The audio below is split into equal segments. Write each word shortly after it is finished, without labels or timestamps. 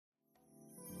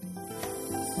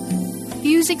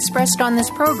views expressed on this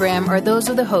program are those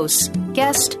of the hosts,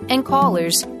 guests, and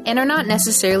callers, and are not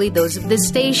necessarily those of this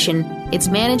station, its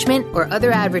management, or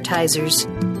other advertisers.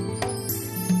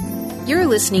 You're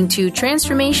listening to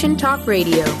Transformation Talk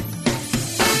Radio.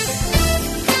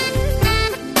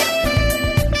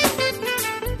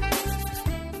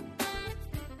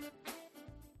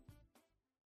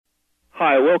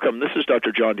 Hi, welcome. This is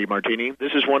Dr. John DeMartini.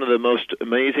 This is one of the most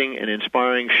amazing and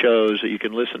inspiring shows that you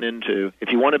can listen into.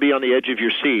 If you want to be on the edge of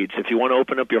your seats, if you want to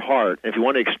open up your heart, if you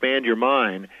want to expand your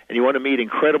mind, and you want to meet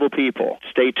incredible people,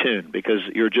 stay tuned because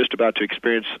you're just about to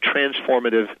experience a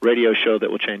transformative radio show that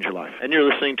will change your life. And you're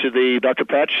listening to the Dr.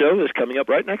 Pat Show that's coming up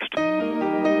right next.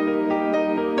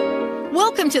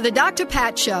 Welcome to the Dr.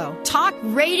 Pat Show. Talk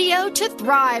radio to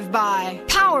thrive by.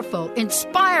 Powerful,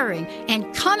 inspiring,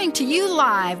 and coming to you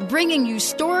live, bringing you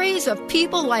stories of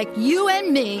people like you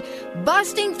and me,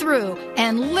 busting through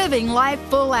and living life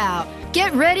full out.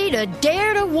 Get ready to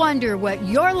dare to wonder what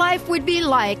your life would be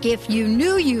like if you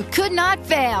knew you could not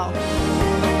fail.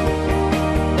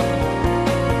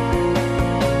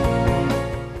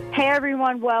 Hey,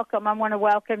 everyone, welcome. I want to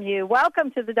welcome you. Welcome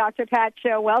to the Dr. Pat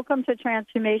Show. Welcome to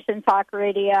Transformation Talk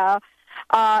Radio.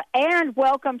 And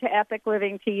welcome to Epic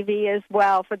Living TV as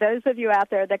well. For those of you out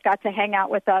there that got to hang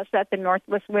out with us at the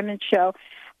Northwest Women's Show,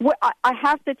 I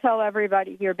have to tell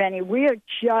everybody here, Benny, we are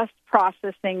just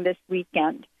processing this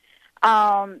weekend.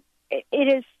 It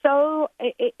is so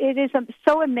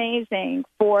amazing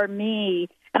for me.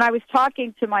 And I was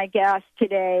talking to my guest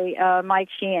today, Mike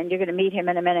Sheehan. You're going to meet him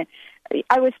in a minute.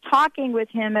 I was talking with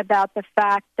him about the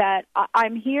fact that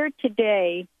I'm here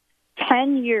today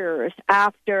 10 years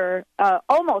after,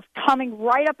 almost coming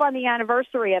right up on the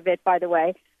anniversary of it, by the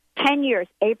way. 10 years,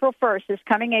 April 1st, is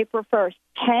coming April 1st,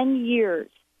 10 years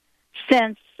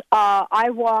since I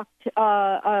walked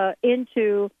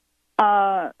into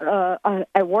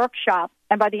a workshop.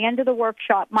 And by the end of the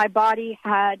workshop, my body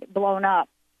had blown up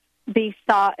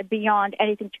beyond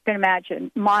anything you can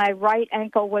imagine. My right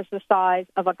ankle was the size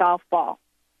of a golf ball.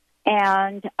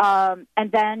 And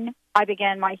then I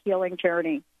began my healing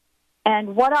journey.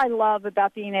 And what I love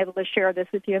about being able to share this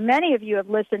with you, many of you have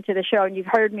listened to the show and you've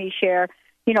heard me share,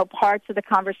 parts of the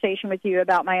conversation with you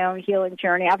about my own healing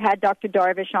journey. I've had Dr.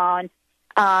 Darvish on,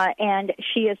 and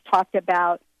she has talked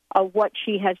about what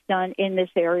she has done in this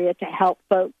area to help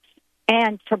folks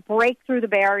and to break through the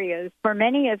barriers. For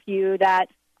many of you that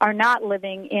are not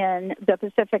living in the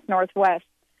Pacific Northwest,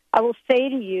 I will say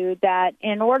to you that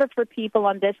in order for people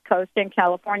on this coast in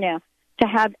California to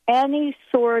have any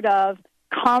sort of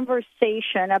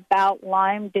conversation about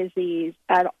Lyme disease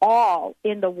at all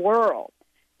in the world,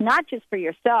 not just for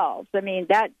yourselves, I mean,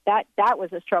 that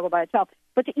was a struggle by itself,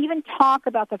 but to even talk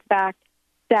about the fact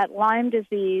that Lyme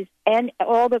disease and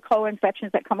all the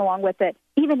co-infections that come along with it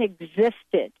even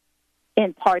existed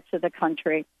in parts of the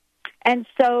country. And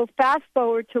so fast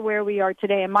forward to where we are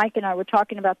today, and Mike and I were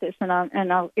talking about this, and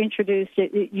I'll introduce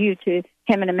you to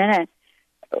him in a minute.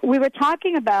 We were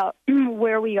talking about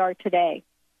where we are today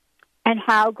and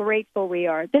how grateful we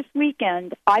are. This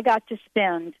weekend, I got to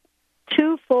spend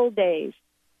 2 full days,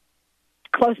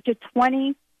 close to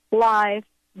 20 live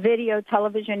video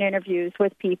television interviews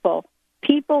with people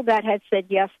that had said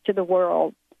yes to the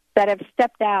world, that have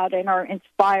stepped out and are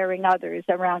inspiring others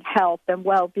around health and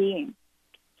well-being.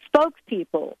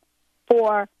 Spokespeople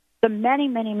for the many,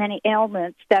 many, many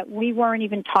ailments that we weren't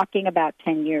even talking about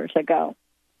 10 years ago.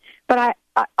 But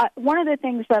one of the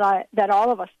things that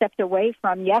all of us stepped away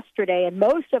from yesterday, and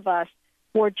most of us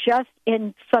were just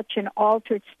in such an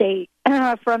altered state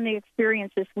from the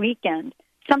experience this weekend,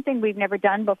 something we've never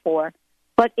done before,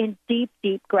 but in deep,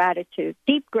 deep gratitude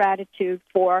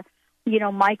for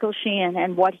Michael Sheehan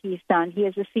and what he's done. He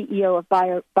is the CEO of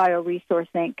BioResource,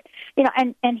 Inc.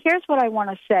 And here's what I want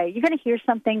to say. You're going to hear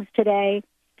some things today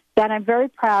that I'm very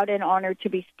proud and honored to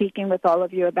be speaking with all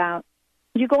of you about.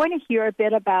 You're going to hear a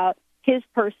bit about his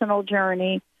personal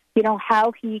journey,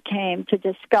 how he came to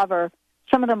discover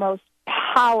some of the most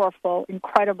powerful,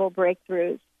 incredible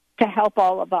breakthroughs to help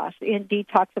all of us in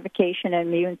detoxification and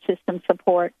immune system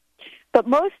support. But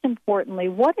most importantly,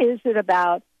 what is it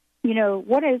about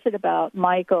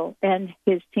Michael and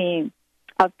his team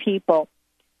of people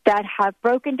that have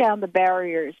broken down the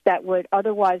barriers that would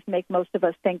otherwise make most of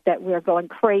us think that we're going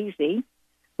crazy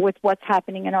with what's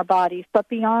happening in our bodies, but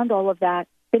beyond all of that,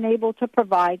 been able to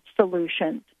provide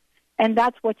solutions. And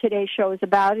that's what today's show is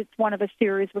about. It's one of a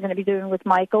series we're going to be doing with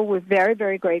Michael. We're very,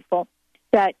 very grateful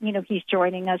that, he's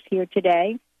joining us here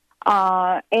today.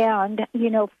 And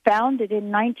founded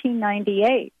in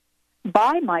 1998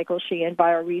 by Michael Sheehan,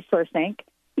 BioResource, Inc.,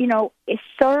 it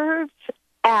serves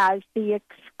as the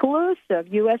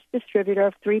exclusive U.S. distributor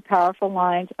of 3 powerful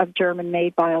lines of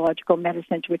German-made biological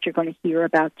medicines, which you're going to hear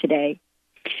about today.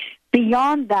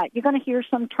 Beyond that, you're going to hear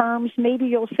some terms. Maybe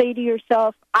you'll say to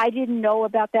yourself, I didn't know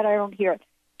about that. I don't hear it.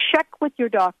 Check with your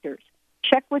doctors.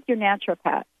 Check with your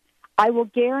naturopath. I will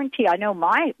guarantee, I know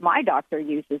my doctor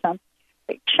uses them.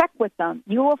 Check with them.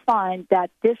 You will find that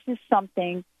this is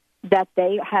something that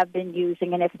they have been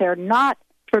using. And if they're not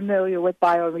familiar with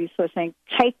BioResourcing,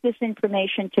 take this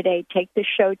information today, take this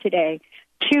show today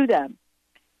to them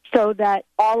so that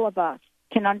all of us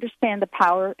can understand the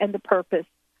power and the purpose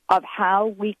of how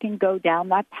we can go down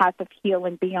that path of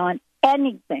healing beyond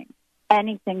anything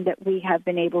that we have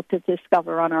been able to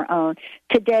discover on our own.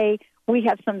 Today, we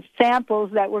have some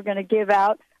samples that we're going to give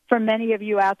out for many of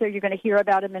you out there. You're going to hear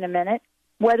about them in a minute.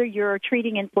 Whether you're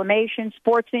treating inflammation,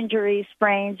 sports injuries,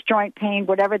 sprains, joint pain,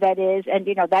 whatever that is, and,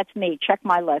 that's me. Check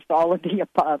my list, all of the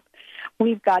above.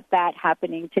 We've got that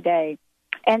happening today.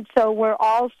 And so we're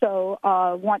also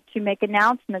want to make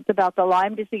announcements about the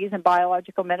Lyme Disease and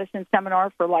Biological Medicine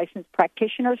Seminar for licensed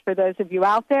practitioners. For those of you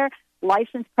out there,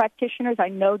 licensed practitioners, I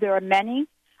know there are many.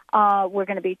 We're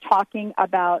going to be talking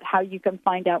about how you can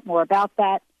find out more about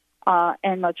that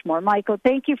and much more. Michael,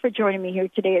 thank you for joining me here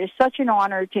today. It is such an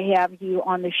honor to have you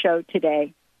on the show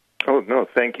today. Oh, no,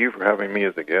 thank you for having me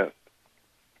as a guest.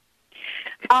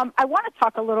 I want to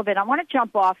talk a little bit. I want to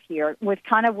jump off here with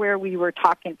kind of where we were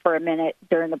talking for a minute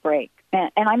during the break.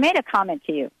 And I made a comment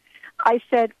to you. I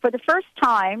said, for the first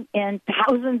time in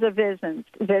thousands of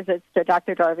visits to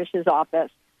Dr. Darvish's office,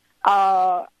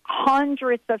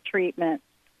 hundreds of treatments,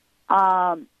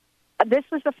 this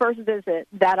was the first visit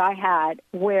that I had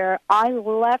where I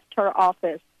left her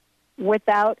office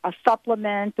without a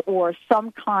supplement or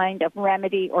some kind of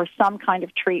remedy or some kind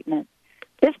of treatment.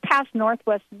 This past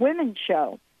Northwest Women's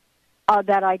Show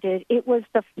that I did, it was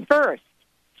the first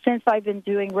since I've been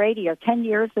doing radio, 10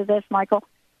 years of this, Michael,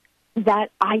 that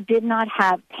I did not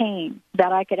have pain,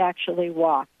 that I could actually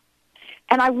walk.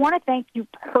 And I want to thank you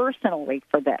personally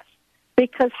for this,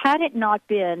 because had it not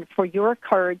been for your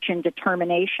courage and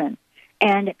determination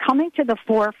and coming to the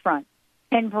forefront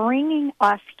and bringing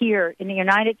us here in the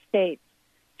United States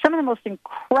some of the most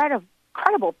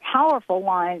incredible, powerful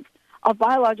lines of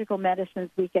biological medicines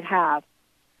we could have,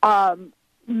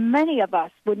 many of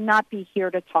us would not be here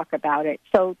to talk about it.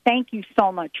 So thank you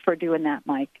so much for doing that,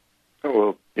 Mike.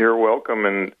 Well, you're welcome,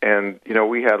 and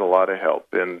we had a lot of help,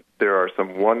 and there are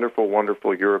some wonderful,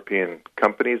 wonderful European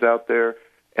companies out there,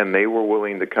 and they were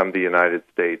willing to come to the United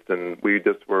States, and we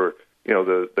just were,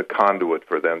 the conduit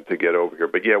for them to get over here.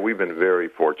 But, yeah, we've been very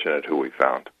fortunate who we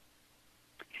found.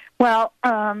 Well,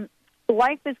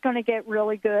 life is going to get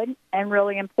really good and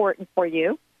really important for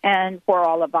you and for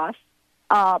all of us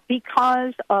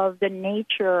because of the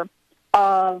nature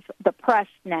of the press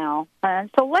now. And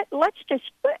so let's just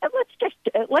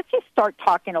start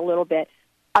talking a little bit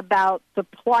about the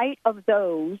plight of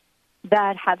those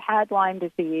that have had Lyme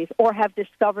disease or have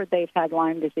discovered they've had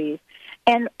Lyme disease,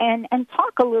 and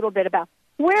talk a little bit about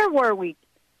where were we.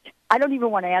 I don't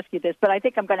even want to ask you this, but I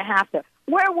think I'm going to have to.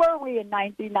 Where were we in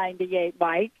 1998,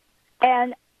 Mike?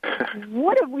 And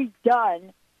what have we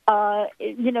done,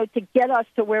 to get us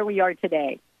to where we are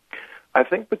today? I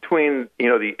think between,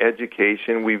 the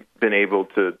education we've been able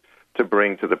to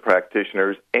bring to the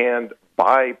practitioners and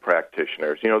by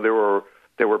practitioners, there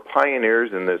were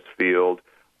pioneers in this field,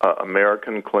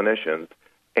 American clinicians,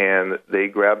 and they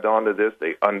grabbed onto this.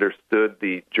 They understood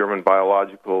the German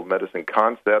biological medicine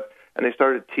concept, and they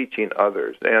started teaching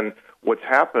others. And what's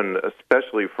happened,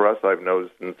 especially for us, I've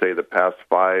noticed in, say, the past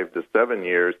 5 to 7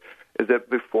 years, is that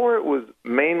before it was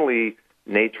mainly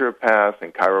naturopaths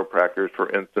and chiropractors, for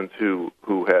instance, who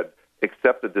had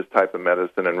accepted this type of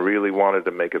medicine and really wanted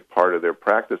to make it part of their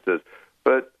practices.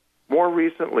 But more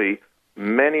recently,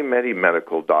 many, many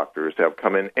medical doctors have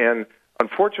come in, and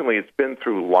unfortunately, it's been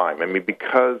through Lyme. I mean,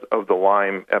 because of the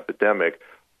Lyme epidemic,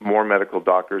 more medical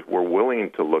doctors were willing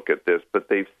to look at this, but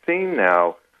they've seen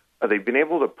now, they've been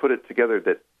able to put it together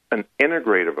that an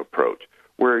integrative approach,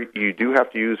 where you do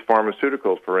have to use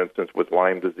pharmaceuticals, for instance, with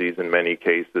Lyme disease in many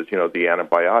cases, the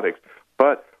antibiotics,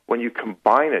 but when you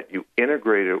combine it, you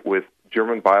integrate it with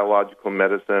German biological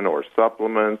medicine or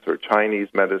supplements or Chinese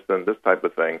medicine, this type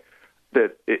of thing,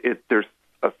 that there's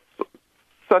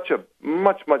such a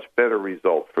much, much better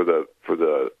result for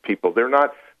the people.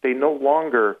 They no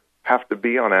longer have to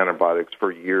be on antibiotics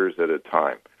for years at a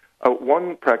time.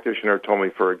 One practitioner told me,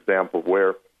 for example,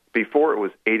 where before it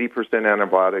was 80%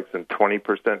 antibiotics and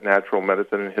 20% natural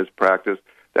medicine in his practice,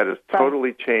 that has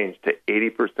totally changed to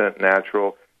 80%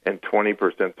 natural and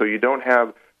 20%. So you don't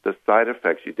have the side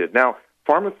effects you did. Now,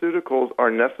 pharmaceuticals are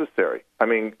necessary. I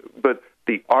mean, but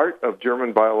the art of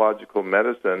German biological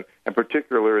medicine, and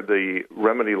particularly the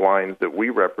remedy lines that we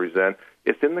represent,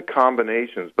 it's in the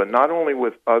combinations, but not only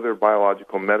with other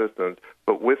biological medicines,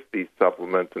 but with these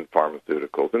supplements and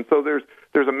pharmaceuticals. And so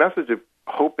there's a message of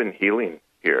hope and healing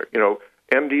here. You know,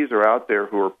 MDs are out there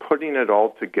who are putting it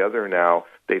all together now.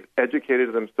 They've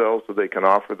educated themselves so they can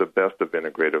offer the best of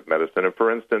integrative medicine. And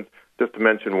for instance, just to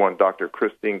mention one, Dr.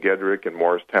 Christine Gedrick in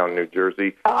Morristown, New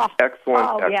Jersey.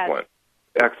 Excellent.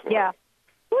 Yeah.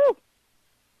 Woo.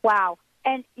 Wow.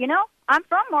 And, you know, I'm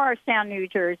from Morristown, New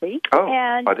Jersey. Oh,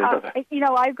 and, I didn't know that. You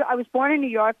know, I was born in New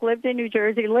York, lived in New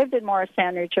Jersey, lived in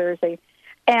Morristown, New Jersey.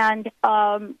 And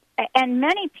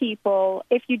many people,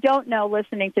 if you don't know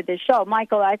listening to this show,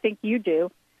 Michael, I think you do,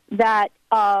 that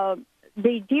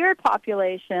the deer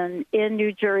population in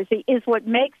New Jersey is what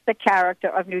makes the character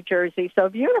of New Jersey so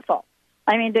beautiful.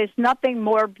 I mean, there's nothing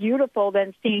more beautiful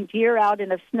than seeing deer out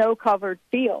in a snow-covered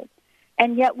field.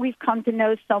 And yet we've come to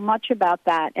know so much about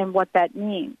that and what that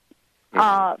means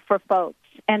for folks.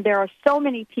 And there are so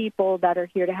many people that are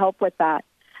here to help with that.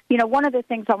 You know, one of the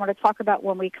things I want to talk about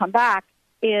when we come back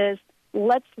is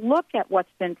let's look at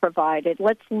what's been provided.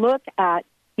 Let's look at,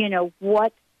 you know,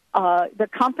 what the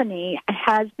company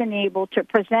has been able to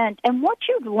present and what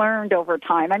you've learned over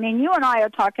time. I mean, you and I are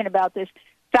talking about this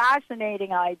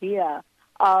fascinating idea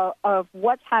of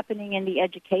what's happening in the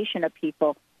education of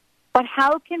people. But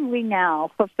how can we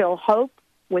now fulfill hope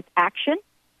with action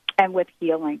and with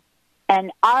healing?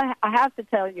 And I have to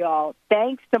tell you all,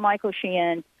 thanks to Michael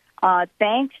Sheehan,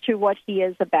 thanks to what he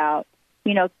is about,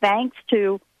 you know, thanks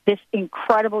to this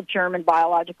incredible German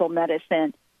biological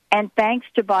medicine, and thanks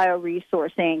to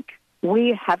BioResource, Inc.,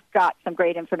 we have got some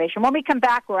great information. When we come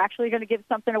back, we're actually going to give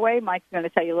something away. Mike's going to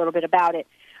tell you a little bit about it.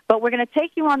 But we're going to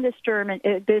take you on this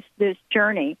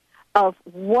journey of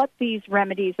what these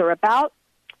remedies are about,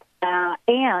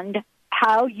 and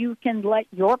how you can let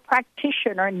your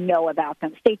practitioner know about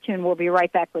them. Stay tuned. We'll be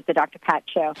right back with the Dr. Pat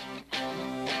Show.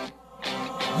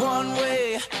 One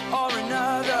way or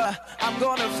another, I'm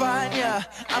gonna find you.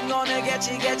 I'm gonna get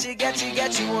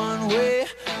you. One way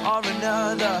or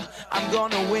another, I'm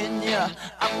gonna win you.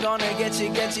 I'm gonna get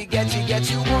you.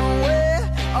 One way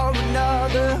or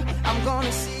another, I'm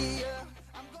gonna see you.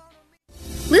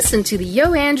 Listen to the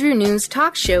Yo Andrew News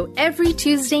Talk Show every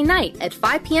Tuesday night at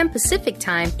 5 p.m. Pacific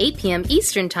Time, 8 p.m.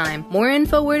 Eastern Time. More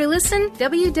info where to listen?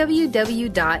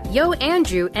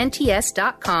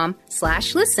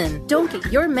 www.yoandrewnts.com/listen. Don't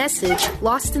get your message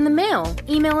lost in the mail.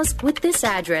 Email us with this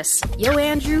address,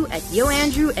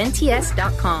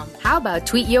 yoandrew@yoandrewnts.com. How about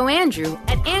tweet Yo Andrew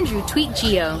at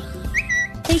AndrewTweetGeo?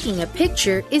 Taking a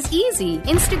picture is easy.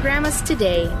 Instagram us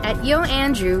today at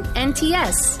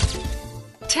YoAndrewNTS.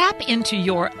 Tap into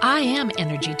your I Am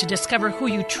energy to discover who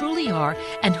you truly are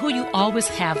and who you always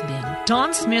have been.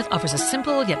 Dawn Smith offers a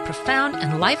simple yet profound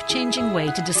and life-changing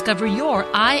way to discover your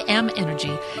I Am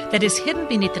energy that is hidden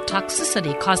beneath the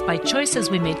toxicity caused by choices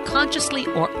we made consciously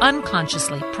or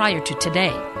unconsciously prior to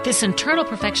today. This internal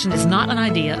perfection is not an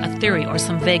idea, a theory, or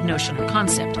some vague notion or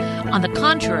concept. On the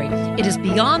contrary, it is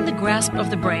beyond the grasp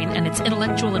of the brain and its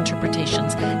intellectual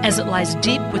interpretations, as it lies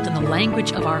deep within the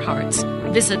language of our hearts.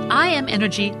 Visit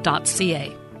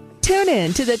IamEnergy.ca. Tune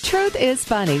in to The Truth is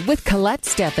Funny with Colette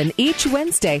Steffen each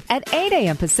Wednesday at 8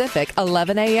 a.m. Pacific,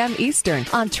 11 a.m. Eastern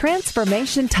on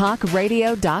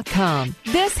TransformationTalkRadio.com.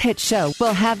 This hit show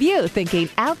will have you thinking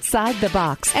outside the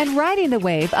box and riding the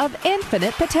wave of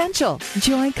infinite potential.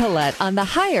 Join Colette on the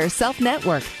Higher Self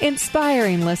Network,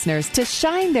 inspiring listeners to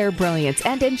shine their brilliance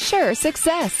and ensure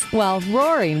success while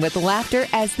roaring with laughter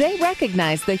as they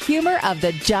recognize the humor of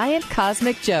the giant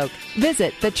cosmic joke.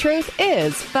 Visit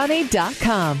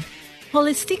thetruthisfunny.com.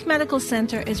 Holistic Medical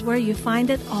Center is where you find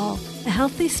it all. A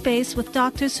healthy space with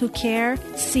doctors who care,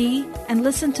 see, and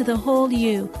listen to the whole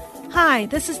you. Hi,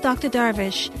 this is Dr.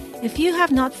 Darvish. If you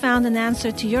have not found an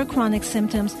answer to your chronic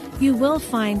symptoms, you will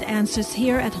find answers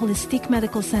here at Holistic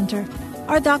Medical Center.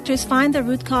 Our doctors find the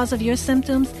root cause of your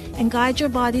symptoms and guide your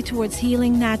body towards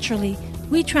healing naturally.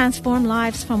 We transform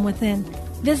lives from within.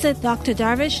 Visit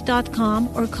drdarvish.com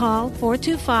or call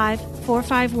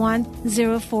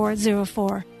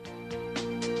 425-451-0404.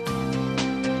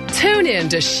 Tune in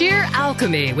to Sheer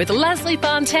Alchemy with Leslie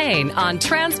Fontaine on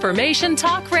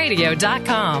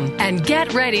TransformationTalkRadio.com and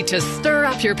get ready to stir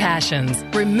up your passions,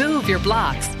 remove your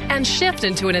blocks, and shift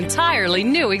into an entirely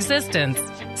new existence.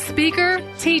 Speaker,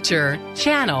 teacher,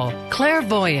 channel,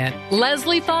 clairvoyant,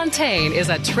 Leslie Fontaine is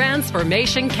a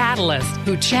transformation catalyst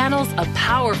who channels a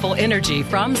powerful energy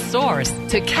from Source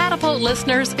to catapult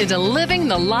listeners into living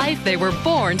the life they were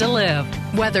born to live.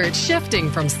 Whether it's shifting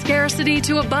from scarcity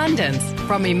to abundance,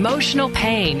 from emotional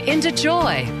pain into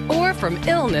joy, or from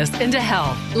illness into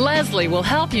health, Leslie will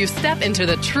help you step into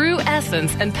the true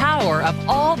essence and power of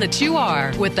all that you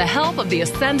are with the help of the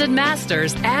Ascended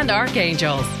Masters and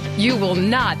Archangels. You will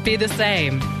not be the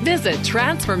same. Visit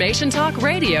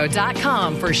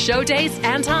TransformationTalkRadio.com for show dates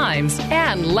and times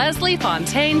and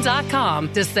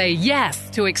LeslieFontaine.com to say yes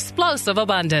to explosive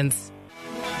abundance.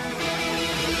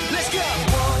 Let's go.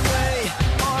 One way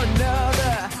or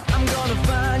another, I'm gonna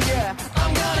find you.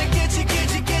 I'm gonna get you,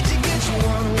 get you, get you, get you.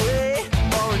 One way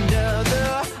or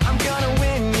another, I'm gonna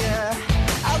win you.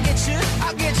 I'll get you,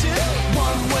 I'll get you.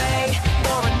 One way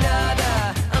or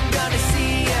another, I'm gonna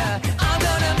see you. I'm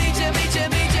gonna meet you, meet you,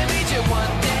 meet you, meet you.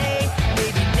 One day,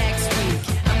 maybe next week,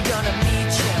 I'm gonna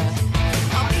meet you.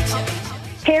 I'll meet you.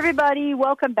 Hey, everybody.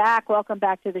 Welcome back. Welcome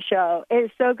back to the show. It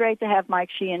is so great to have Mike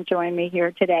Sheehan join me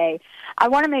here today. I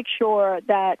want to make sure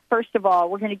that, first of all,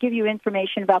 we're going to give you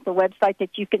information about the website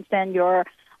that you can send your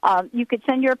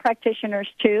practitioners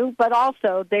to, but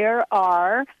also there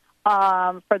are,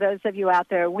 for those of you out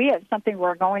there, we have something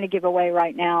we're going to give away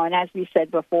right now, and as we said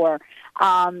before,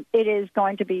 it is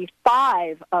going to be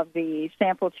 5 of the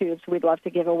sample tubes we'd love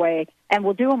to give away, and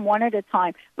we'll do them one at a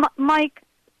time. Mike,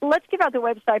 let's give out the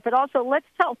website, but also let's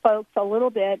tell folks a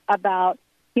little bit about,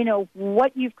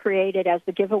 what you've created as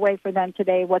the giveaway for them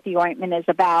today, what the ointment is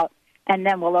about, and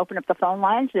then we'll open up the phone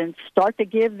lines and start to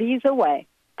give these away.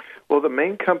 Well, the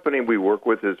main company we work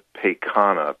with is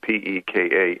Pekana,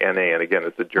 P-E-K-A-N-A, and again,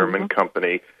 it's a German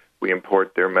company. We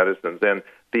import their medicines. And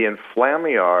the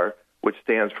Inflammiar, which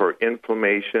stands for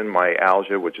inflammation,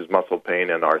 myalgia, which is muscle pain,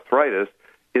 and arthritis,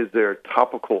 is their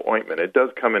topical ointment. It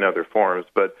does come in other forms,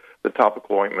 but the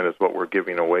topical ointment is what we're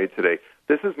giving away today.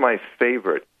 This is my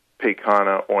favorite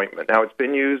Pekana ointment. Now, it's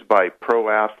been used by pro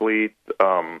athletes,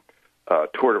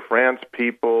 Tour de France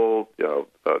people,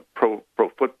 pro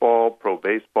football, pro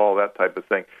baseball, that type of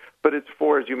thing. But it's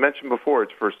for, as you mentioned before,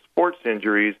 it's for sports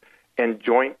injuries and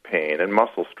joint pain and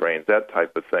muscle strains, that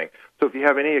type of thing. So if you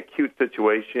have any acute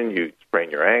situation, you sprain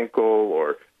your ankle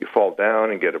or you fall down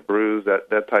and get a bruise,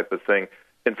 that type of thing,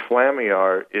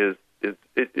 Inflammiar is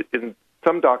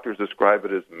some doctors describe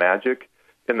it as magic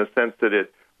in the sense that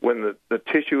when the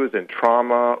tissue is in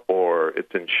trauma or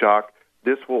it's in shock,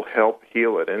 this will help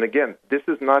heal it. And again, this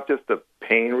is not just a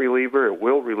pain reliever. It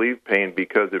will relieve pain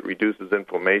because it reduces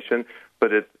inflammation,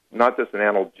 but it's not just an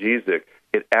analgesic.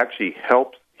 It actually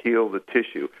helps heal the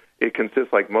tissue. It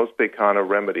consists, like most Pekana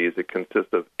remedies, it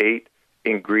consists of 8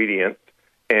 ingredients,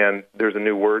 and there's a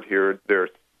new word here. They're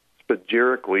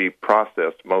spagirically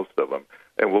processed, most of them,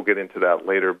 and we'll get into that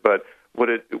later. But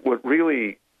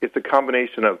it's a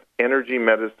combination of energy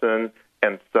medicine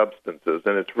and substances,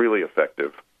 and it's really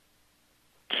effective.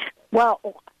 Well,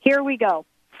 here we go.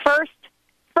 First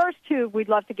tube we'd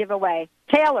love to give away.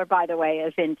 Taylor, by the way,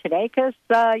 is in today because,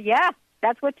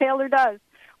 that's what Taylor does.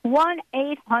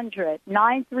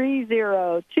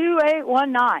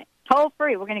 1-800-930-2819. Toll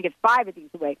free. We're going to give 5 of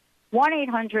these away.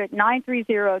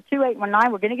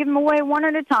 1-800-930-2819. We're going to give them away one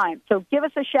at a time. So give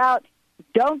us a shout.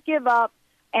 Don't give up.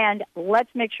 And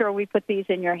let's make sure we put these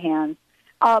in your hands.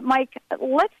 Mike,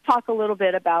 let's talk a little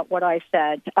bit about what I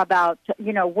said about,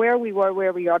 where we were,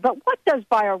 where we are. But what does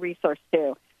BioResource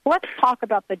do? Let's talk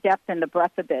about the depth and the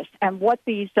breadth of this and what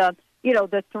these, the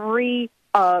 3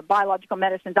 biological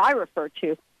medicines I refer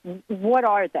to, what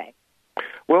are they?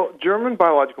 Well, German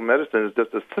biological medicine is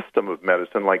just a system of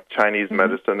medicine like Chinese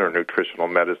medicine or nutritional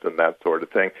medicine, that sort of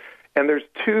thing. And there's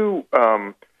 2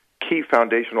 key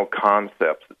foundational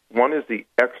concepts. One is the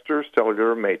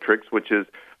extracellular matrix, which is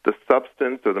the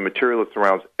substance or the material that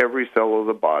surrounds every cell of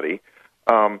the body.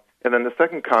 And then the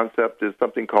second concept is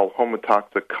something called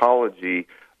homotoxicology,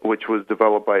 which was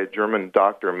developed by a German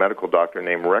medical doctor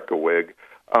named Reckewig,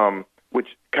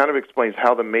 which kind of explains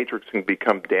how the matrix can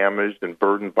become damaged and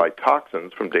burdened by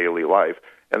toxins from daily life,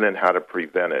 and then how to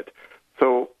prevent it.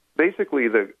 So basically,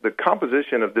 the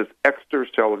composition of this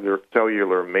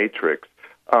extracellular matrix,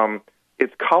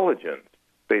 it's collagens,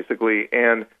 basically,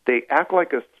 and they act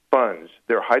like a sponge.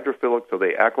 They're hydrophilic, so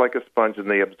they act like a sponge, and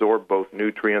they absorb both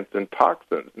nutrients and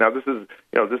toxins. Now, this is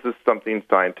something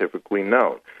scientifically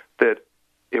known, that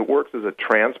it works as a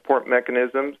transport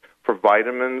mechanism for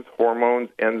vitamins, hormones,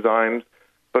 enzymes,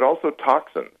 but also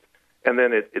toxins. And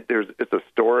then it's a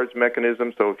storage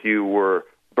mechanism, so if you were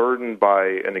burdened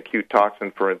by an acute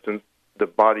toxin, for instance, the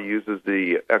body uses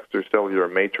the extracellular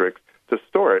matrix to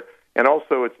store it. And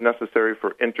also it's necessary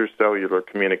for intercellular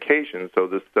communication so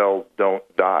the cells don't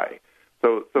die.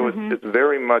 So it's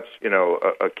very much,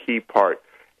 a key part.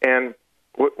 And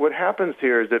what happens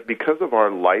here is that because of our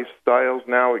lifestyles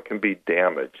now, it can be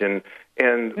damaged. And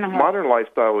modern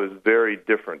lifestyle is very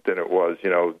different than it was,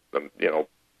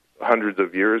 hundreds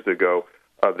of years ago.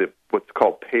 What's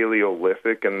called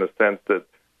Paleolithic, in the sense that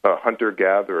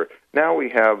hunter-gatherer. Now we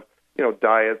have,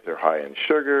 diets. They're high in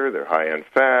sugar. They're high in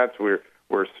fats.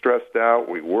 We're stressed out.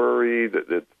 We worry that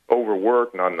it's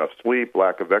overwork, not enough sleep,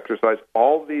 lack of exercise.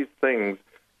 All these things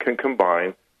can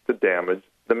combine to damage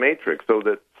the matrix, so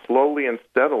that slowly and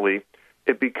steadily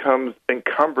it becomes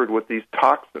encumbered with these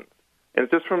toxins. And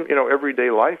it's just from,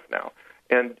 everyday life now.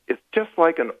 And it's just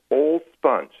like an old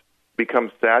sponge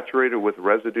becomes saturated with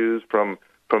residues from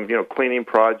cleaning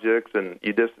projects, and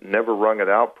you just never wrung it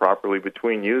out properly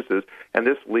between uses, and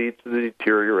this leads to the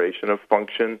deterioration of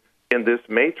function in this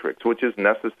matrix, which is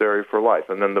necessary for life.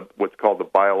 And then what's called the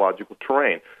biological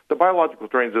terrain. The biological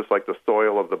terrain is just like the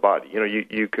soil of the body.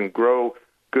 You can grow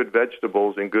good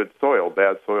vegetables in good soil.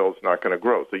 Bad soil is not going to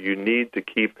grow. So you need to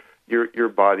keep your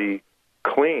body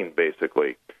clean,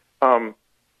 basically. And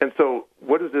so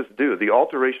what does this do? The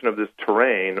alteration of this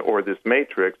terrain or this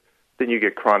matrix, then you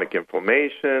get chronic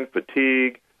inflammation,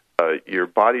 fatigue. Your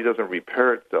body doesn't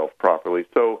repair itself properly.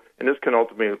 So, and this can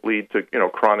ultimately lead to,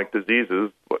 chronic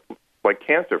diseases like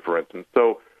cancer, for instance.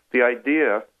 So the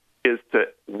idea is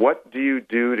what do you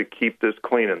do to keep this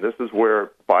clean? And this is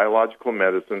where biological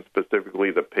medicine,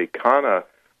 specifically the Pekana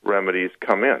remedies,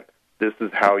 come in. This is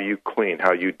how you clean,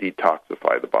 how you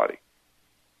detoxify the body.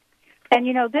 And,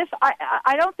 this,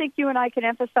 I don't think you and I can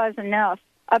emphasize enough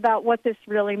about what this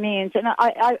really means. And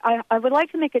I would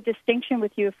like to make a distinction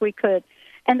with you if we could.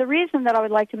 And the reason that I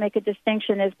would like to make a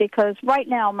distinction is because right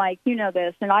now, Mike, you know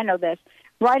this, and I know this,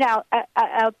 right out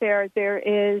there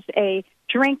is a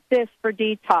drink this for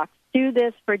detox, do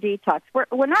this for detox.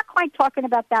 We're not quite talking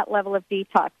about that level of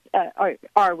detox,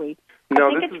 are we? No,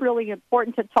 I think it's really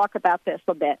important to talk about this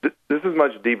a bit. This is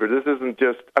much deeper. This isn't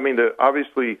just,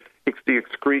 obviously it's the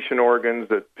excretion organs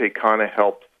that Pekana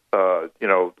helps,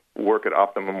 work at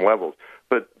optimum levels.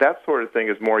 But that sort of thing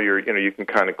is more you can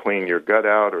kind of clean your gut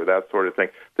out or that sort of thing.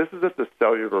 This is at the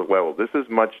cellular level. This is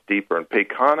much deeper. And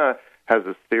Pekana has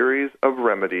a series of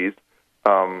remedies,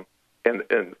 and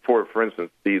for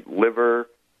instance, the liver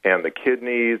and the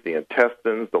kidneys, the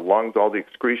intestines, the lungs, all the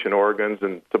excretion organs,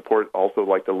 and support also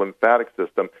like the lymphatic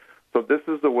system. So this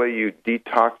is the way you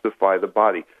detoxify the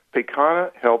body.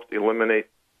 Pekana helps eliminate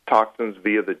toxins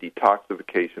via the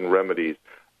detoxification remedies.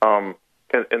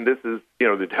 And this is,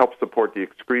 it helps support the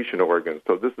excretion organs.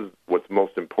 So this is what's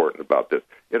most important about this.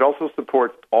 It also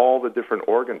supports all the different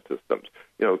organ systems,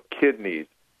 kidneys,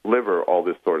 liver, all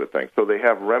this sort of thing. So they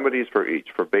have remedies for each,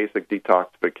 for basic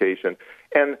detoxification.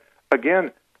 And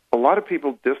again, a lot of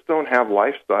people just don't have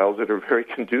lifestyles that are very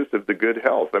conducive to good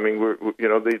health. I mean,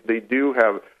 they do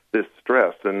have this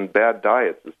stress and bad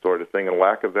diets, this sort of thing, and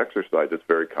lack of exercise. It's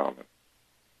very common.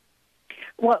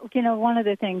 Well, one of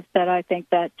the things that I think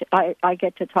that I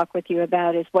get to talk with you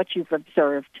about is what you've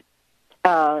observed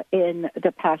in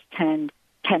the past 10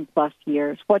 plus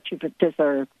years, what you've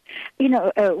observed.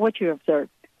 What you observed.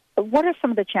 What are some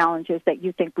of the challenges that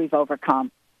you think we've overcome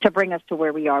to bring us to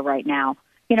where we are right now?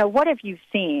 What have you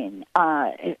seen?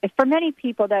 For many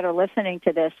people that are listening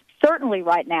to this, certainly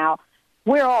right now,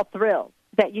 we're all thrilled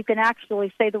that you can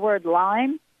actually say the word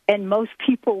Lyme, and most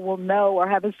people will know or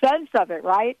have a sense of it,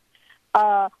 right?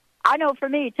 I know for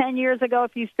me, 10 years ago,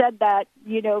 if you said that,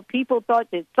 people thought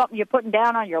it's something you're putting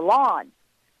down on your lawn.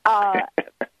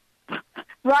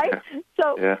 Right?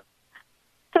 So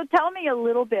tell me a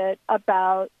little bit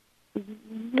about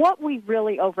what we've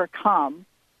really overcome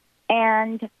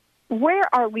and where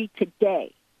are we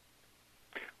today?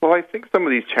 Well, I think some of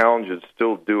these challenges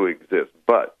still do exist,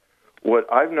 but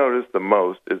what I've noticed the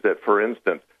most is that, for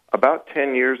instance, about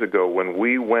 10 years ago when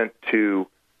we went to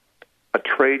a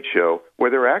trade show where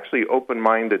there were actually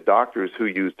open-minded doctors who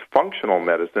used functional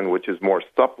medicine, which is more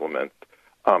supplements,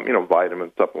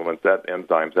 vitamin supplements, that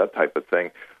enzymes, that type of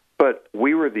thing. But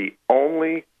we were the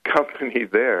only company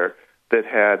there that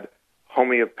had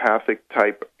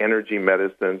homeopathic-type energy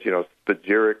medicines,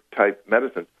 spagyric-type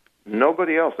medicines.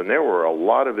 Nobody else, and there were a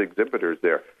lot of exhibitors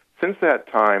there. Since that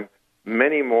time,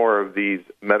 many more of these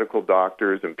medical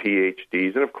doctors and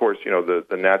PhDs, and of course,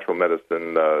 the natural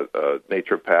medicine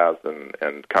naturopaths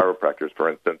and chiropractors, for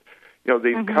instance,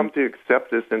 they've come to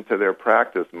accept this into their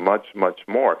practice much, much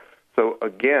more. So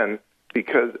again,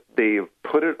 because they've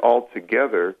put it all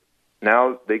together,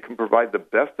 now they can provide the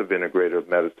best of integrative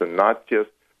medicine, not just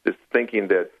this thinking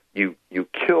that you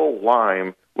kill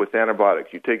Lyme with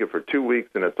antibiotics. You take it for 2 weeks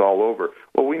and it's all over.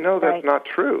 Well, we know that's not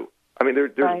true. I mean,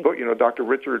 there's a book, Dr.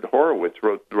 Richard Horowitz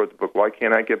wrote the book, Why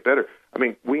Can't I Get Better? I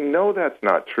mean, we know that's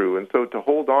not true. And so to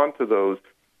hold on to those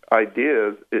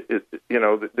ideas,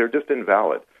 they're just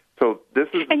invalid. So this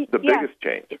is the biggest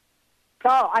change.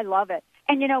 Oh, I love it.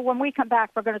 And, when we come back,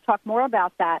 we're going to talk more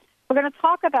about that. We're going to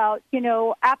talk about,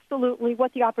 absolutely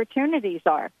what the opportunities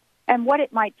are and what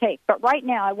it might take. But right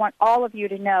now, I want all of you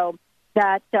to know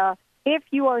that if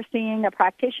you are seeing a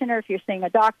practitioner, if you're seeing a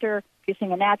doctor, if you're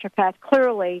seeing a naturopath,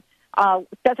 clearly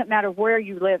it doesn't matter where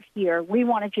you live here. We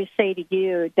want to just say to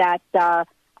you that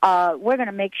we're going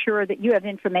to make sure that you have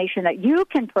information that you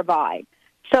can provide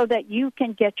so that you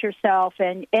can get yourself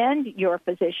and your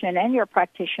physician and your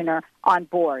practitioner on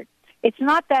board. It's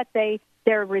not that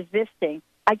they're resisting.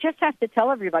 I just have to tell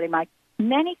everybody, Mike,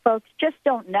 many folks just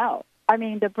don't know. I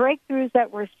mean, the breakthroughs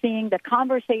that we're seeing, the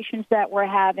conversations that we're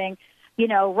having,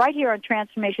 right here on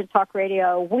Transformation Talk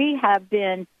Radio, we have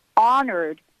been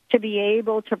honored to be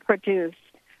able to produce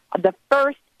the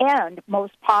first and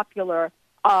most popular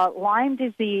Lyme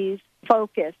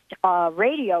disease-focused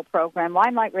radio program,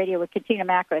 Limelight Radio with Katina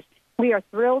Makris. We are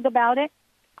thrilled about it.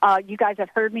 You guys have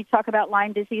heard me talk about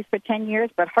Lyme disease for 10 years,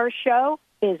 but her show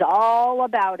is all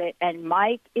about it, and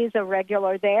Mike is a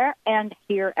regular there and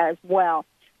here as well.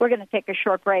 We're going to take a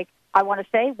short break. I want to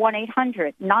say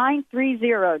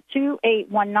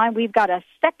 1-800-930-2819. We've got a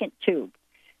second tube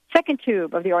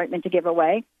of the ointment to give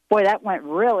away. Boy, that went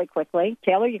really quickly.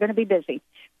 Taylor, you're going to be busy.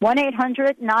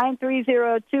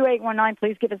 1-800-930-2819.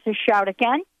 Please give us a shout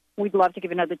again. We'd love to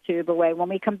give another tube away. When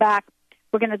we come back,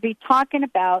 we're going to be talking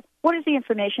about what is the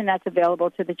information that's available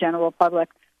to the general public,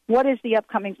 what is the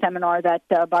upcoming seminar that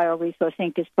BioResource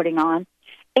Inc. is putting on,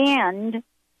 and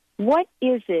what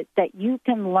is it that you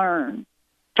can learn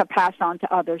to pass on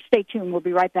to others. Stay tuned. We'll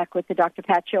be right back with the Dr.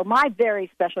 Pat Show. My very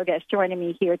special guest joining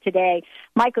me here today,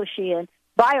 Michael Sheehan,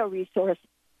 BioResource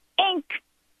Inc.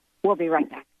 We'll be right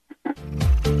back.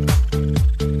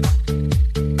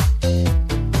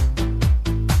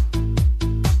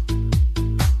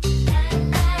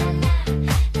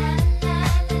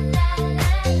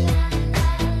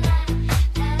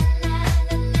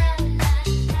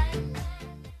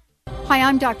 Hi,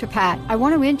 I'm Dr. Pat. I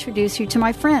want to introduce you to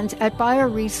my friends at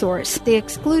BioResource, the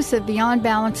exclusive Beyond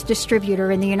Balance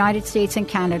distributor in the United States and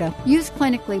Canada. Used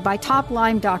clinically by top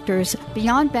Lyme doctors,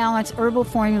 Beyond Balance herbal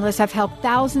formulas have helped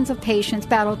thousands of patients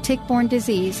battle tick-borne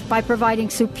disease by providing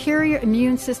superior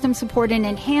immune system support and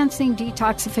enhancing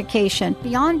detoxification.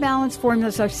 Beyond Balance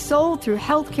formulas are sold through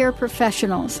healthcare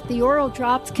professionals. The oral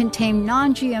drops contain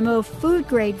non-GMO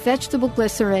food-grade vegetable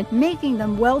glycerin, making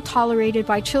them well-tolerated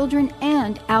by children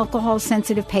and alcohol-sensitive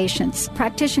patients.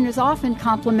 Practitioners often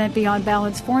complement Beyond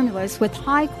Balance formulas with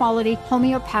high-quality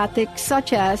homeopathic,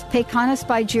 such as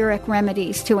pecanospigeric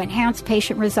remedies to enhance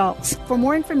patient results. For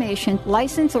more information,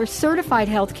 licensed or certified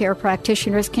healthcare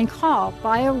practitioners can call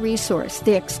BioResource,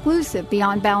 the exclusive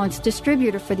Beyond Balance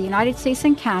distributor for the United States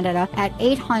and Canada, at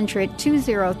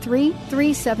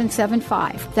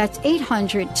 800-203-3775. That's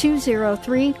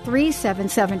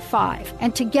 800-203-3775.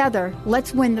 And together,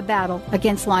 let's win the battle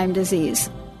against Lyme disease.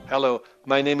 Hello,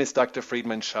 my name is Dr.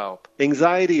 Friedman Schaub.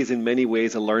 Anxiety is in many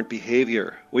ways a learned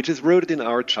behavior, which is rooted in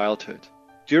our childhood.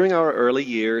 During our early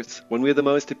years, when we're the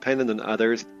most dependent on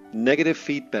others, negative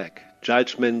feedback,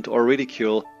 judgment, or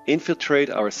ridicule infiltrate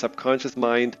our subconscious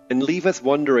mind and leave us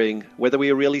wondering whether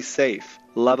we are really safe,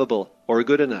 lovable, or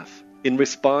good enough. In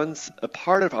response, a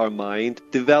part of our mind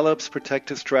develops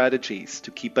protective strategies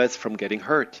to keep us from getting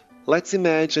hurt. Let's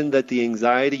imagine that the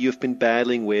anxiety you've been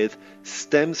battling with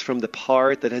stems from the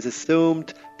part that has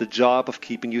assumed the job of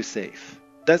keeping you safe.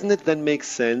 Doesn't it then make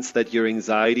sense that your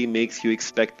anxiety makes you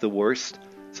expect the worst,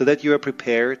 so that you are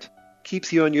prepared,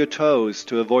 keeps you on your toes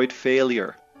to avoid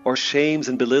failure, or shames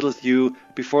and belittles you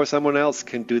before someone else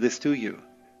can do this to you?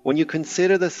 When you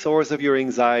consider the source of your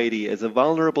anxiety as a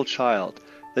vulnerable child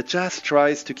that just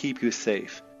tries to keep you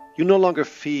safe, you no longer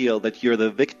feel that you're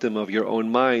the victim of your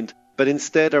own mind, but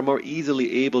instead are more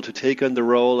easily able to take on the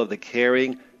role of the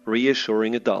caring,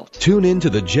 reassuring adult. Tune in to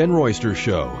The Jen Royster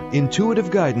Show, intuitive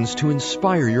guidance to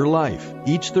inspire your life,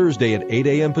 each Thursday at 8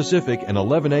 a.m. Pacific and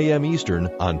 11 a.m. Eastern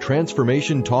on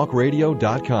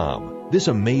TransformationTalkRadio.com. This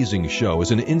amazing show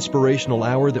is an inspirational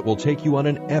hour that will take you on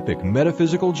an epic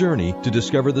metaphysical journey to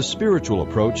discover the spiritual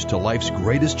approach to life's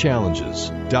greatest challenges.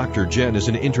 Dr. Jen is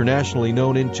an internationally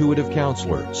known intuitive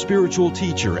counselor, spiritual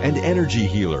teacher, and energy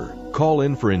healer. Call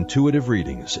in for intuitive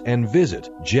readings and visit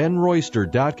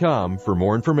JenRoyster.com for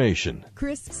more information.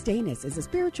 Chris Stanis is a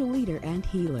spiritual leader and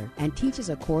healer and teaches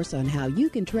a course on how you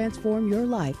can transform your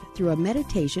life through a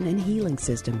meditation and healing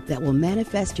system that will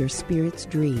manifest your spirit's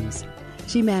dreams.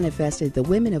 She manifested the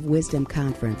Women of Wisdom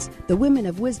Conference, the Women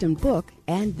of Wisdom book,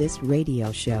 and this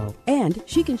radio show. And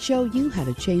she can show you how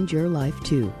to change your life,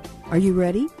 too. Are you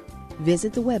ready?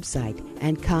 Visit the website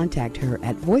and contact her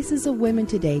at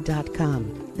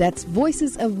voicesofwomentoday.com. That's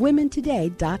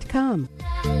voicesofwomentoday.com.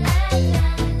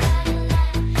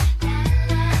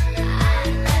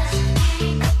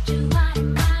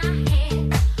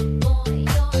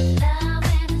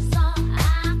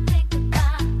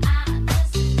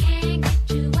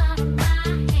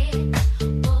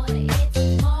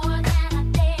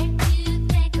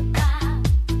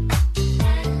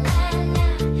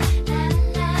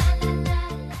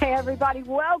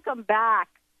 Welcome back.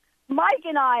 Mike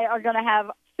and I are going to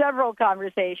have several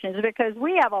conversations because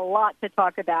we have a lot to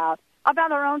talk about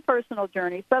our own personal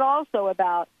journeys, but also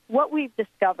about what we've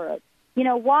discovered. You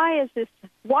know, why is this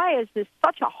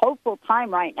such a hopeful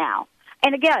time right now?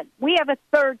 And again, we have a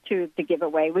third tube to give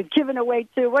away. We've given away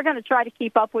two. We're going to try to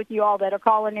keep up with you all that are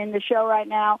calling in the show right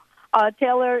now.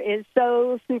 Taylor is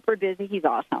so super busy. He's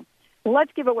awesome.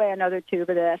 Let's give away another tube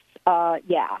of this.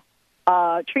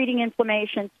 Treating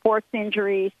inflammation, sports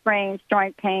injuries, sprains,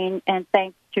 joint pain, and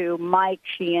thanks to Mike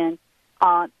Sheehan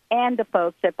and the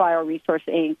folks at BioResource,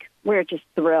 Inc. We're just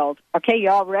thrilled. Okay, you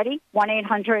all ready?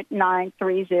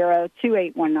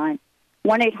 1-800-930-2819.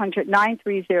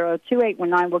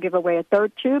 1-800-930-2819. We'll give away a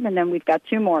third tube, and then we've got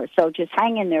two more. So just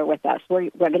hang in there with us. We're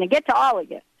going to get to all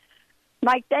of you.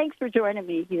 Mike, thanks for joining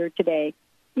me here today.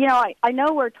 You know, I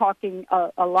know we're talking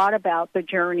a lot about the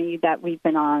journey that we've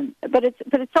been on, but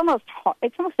it's almost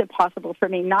impossible for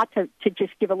me not to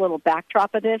just give a little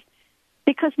backdrop of this,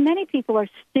 because many people are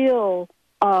still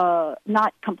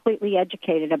not completely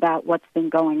educated about what's been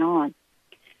going on.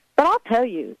 But I'll tell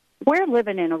you, we're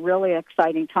living in a really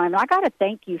exciting time, and I got to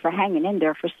thank you for hanging in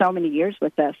there for so many years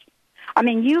with this. I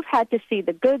mean, you've had to see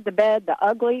the good, the bad, the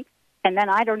ugly, and then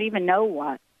I don't even know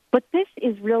what. But this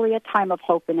is really a time of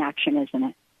hope and action, isn't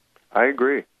it? I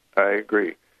agree.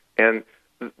 And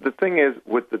the thing is,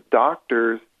 with the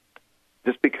doctors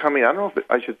just becoming, I don't know if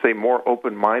I should say more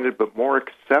open-minded, but more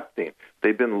accepting.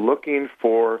 They've been looking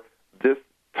for this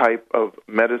type of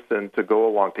medicine to go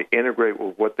along, to integrate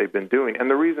with what they've been doing. And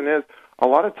the reason is, a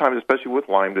lot of times, especially with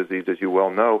Lyme disease, as you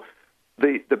well know,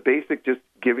 the basic just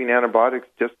giving antibiotics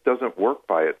just doesn't work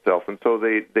by itself. And so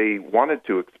they wanted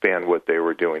to expand what they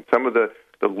were doing. Some of the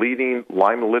leading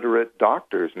Lyme-literate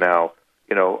doctors now,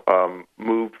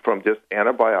 moved from just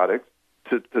antibiotics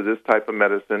to this type of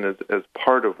medicine as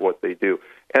part of what they do.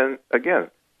 And again,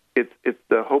 it's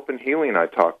the hope and healing I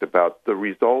talked about. The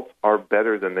results are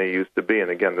better than they used to be.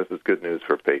 And again, this is good news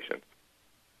for patients.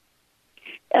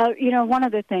 One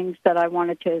of the things that I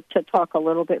wanted to talk a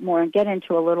little bit more and get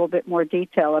into a little bit more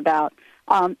detail about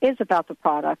is about the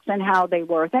products and how they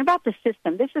work and about the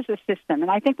system. This is a system, and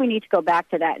I think we need to go back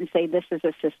to that and say this is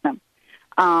a system.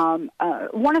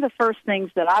 One of the first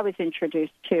things that I was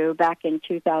introduced to back in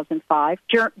 2005,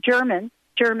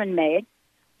 German-made,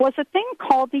 was a thing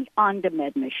called the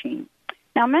OnDemand machine.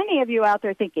 Now, many of you out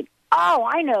there thinking, oh,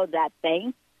 I know that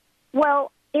thing.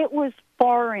 Well, it was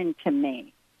foreign to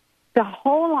me. The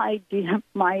whole idea,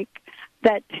 Mike,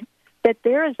 that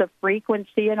there is a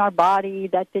frequency in our body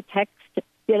that detects,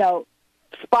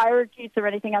 spirochetes or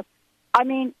anything else. I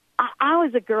mean, I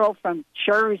was a girl from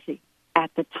Jersey at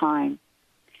the time.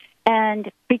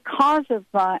 And because of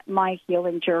my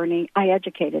healing journey, I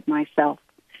educated myself.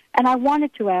 And I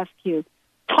wanted to ask you,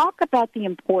 talk about the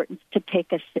importance to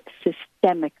take a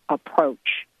systemic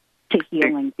approach to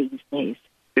healing these days.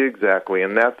 Exactly.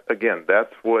 And that's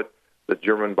what the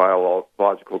German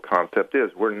biological concept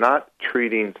is. We're not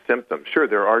treating symptoms. Sure,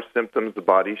 there are symptoms the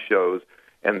body shows,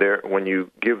 and when you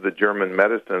give the German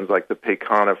medicines, like the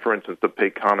Paycana, for instance, the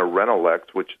Paycana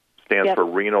Renalex, which stands for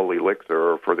renal elixir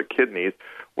or for the kidneys,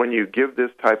 when you give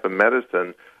this type of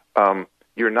medicine,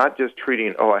 you're not just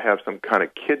treating, I have some kind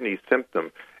of kidney symptom.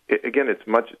 Again, it's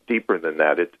much deeper than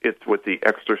that. It's with the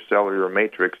extracellular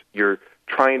matrix. You're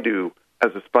trying to,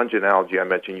 as a sponge analogy I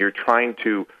mentioned, you're trying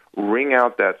to wring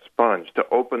out that sponge to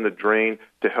open the drain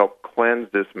to help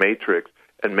cleanse this matrix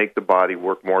and make the body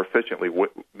work more efficiently,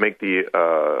 make the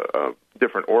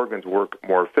different organs work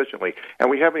more efficiently. And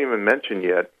we haven't even mentioned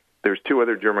yet, there's two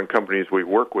other German companies we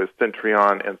work with,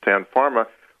 Centrion and San Pharma,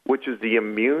 which is the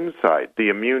immune side, the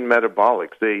immune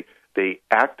metabolics. They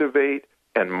activate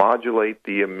and modulate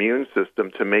the immune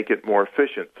system to make it more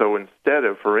efficient. So instead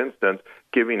of, for instance,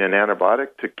 giving an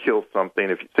antibiotic to kill something,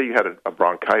 if say you had a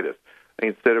bronchitis,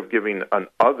 instead of giving an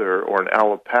other or an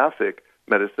allopathic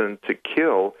medicine to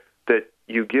kill, that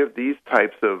you give these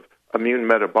types of immune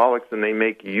metabolics and they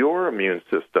make your immune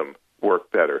system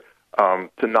work better.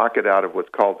 To knock it out of what's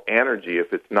called anergy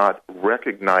if it's not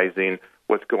recognizing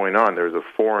what's going on. There's a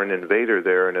foreign invader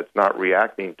there, and it's not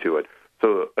reacting to it.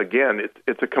 So again,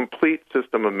 it's a complete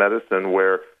system of medicine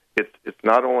where it's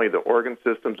not only the organ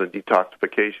systems and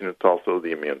detoxification, it's also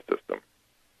the immune system.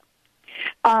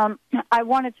 I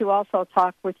wanted to also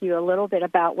talk with you a little bit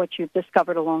about what you've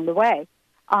discovered along the way.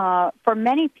 For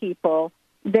many people,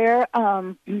 they're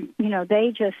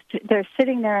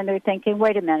sitting there and they're thinking,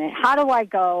 wait a minute, how do I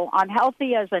go? I'm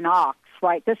healthy as an ox,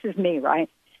 right? This is me, right?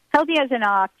 Healthy as an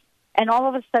ox, and all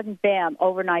of a sudden, bam,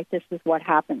 overnight, this is what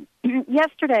happens.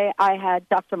 Yesterday, I had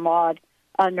Dr. Maud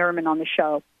Nerman on the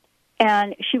show,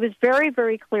 and she was very,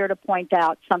 very clear to point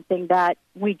out something that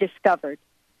we discovered.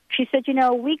 She said,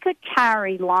 we could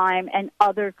carry Lyme and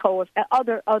other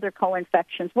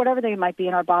co-infections, whatever they might be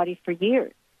in our body for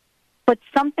years, but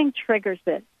something triggers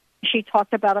it. She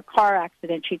talked about a car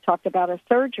accident. She talked about a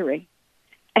surgery,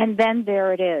 and then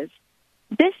there it is.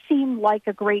 This seemed like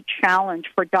a great challenge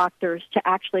for doctors to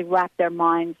actually wrap their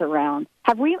minds around.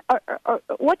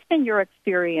 What's been your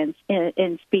experience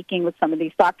in speaking with some of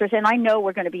these doctors? And I know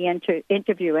we're going to be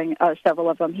interviewing several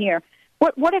of them here.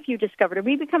 What have you discovered? Have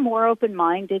we become more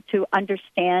open-minded to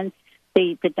understand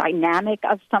the dynamic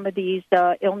of some of these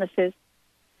illnesses?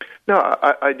 No,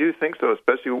 I do think so,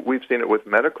 especially we've seen it with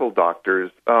medical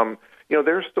doctors.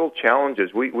 There are still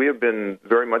challenges. We have been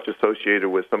very much associated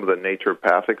with some of the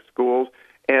naturopathic schools,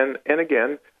 and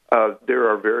again, there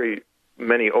are very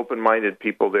many open-minded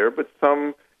people there, but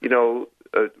some,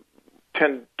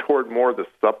 tend toward more the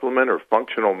supplement or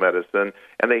functional medicine,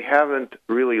 and they haven't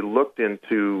really looked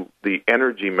into the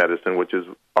energy medicine, which is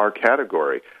our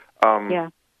category.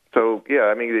 So,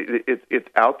 it's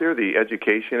out there. The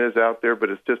education is out there, but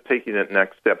it's just taking it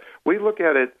next step. We look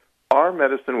at it, our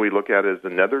medicine, we look at it as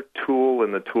another tool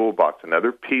in the toolbox,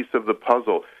 another piece of the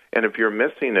puzzle. And if you're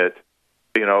missing it,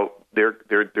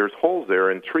 there's holes there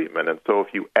in treatment. And so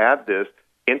if you add this,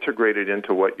 integrate it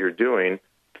into what you're doing,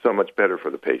 so much better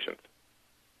for the patients.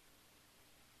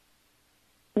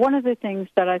 One of the things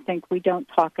that I think we don't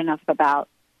talk enough about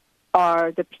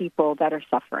are the people that are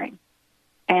suffering.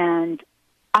 And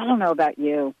I don't know about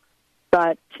you,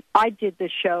 but I did the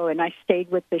show and I stayed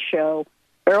with the show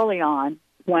early on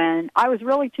when I was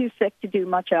really too sick to do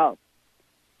much else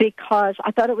because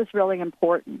I thought it was really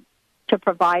important to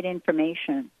provide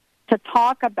information, to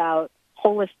talk about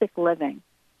holistic living,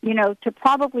 to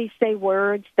probably say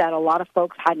words that a lot of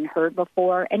folks hadn't heard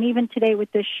before, and even today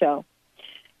with this show.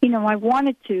 I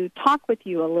wanted to talk with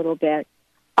you a little bit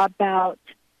about,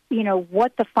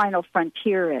 what the final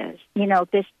frontier is,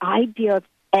 this idea of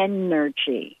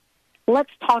energy.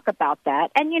 Let's talk about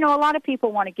that. And, a lot of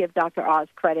people want to give Dr. Oz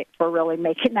credit for really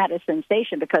making that a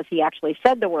sensation because he actually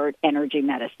said the word energy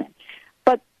medicine.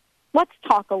 But let's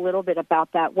talk a little bit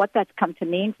about that, what that's come to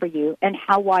mean for you, and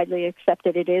how widely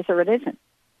accepted it is or it isn't.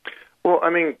 Well,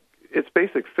 it's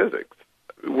basic physics.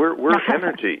 We're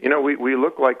energy. We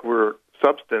look like we're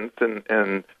substance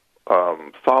and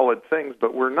solid things,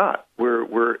 but we're not.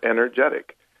 We're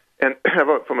energetic. And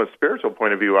from a spiritual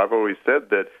point of view, I've always said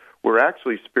that we're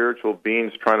actually spiritual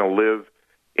beings trying to live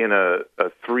in a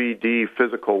 3D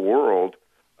physical world.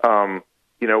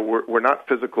 We're not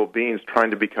physical beings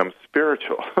trying to become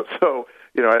spiritual. So,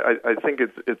 I think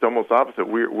it's almost opposite.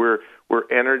 We're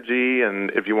energy,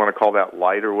 and if you want to call that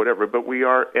light or whatever, but we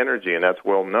are energy, and that's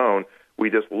well known.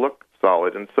 We just look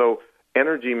solid, and so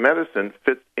energy medicine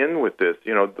fits in with this.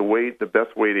 The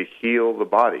best way to heal the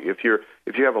body. If you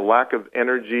have a lack of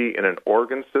energy in an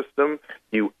organ system,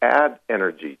 you add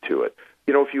energy to it.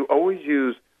 If you always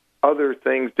use other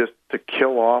things just to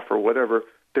kill off or whatever,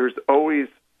 there's always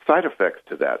side effects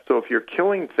to that. So if you're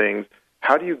killing things,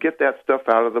 how do you get that stuff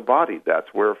out of the body? That's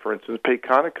where, for instance,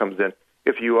 Paycana comes in.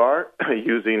 If you are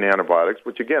using antibiotics,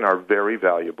 which again are very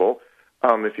valuable,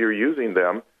 if you're using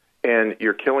them and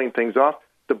you're killing things off,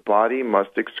 the body must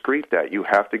excrete that. You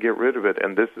have to get rid of it.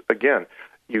 And this, again,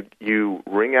 you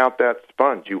wring out that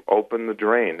sponge, you open the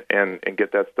drain, and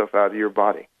get that stuff out of your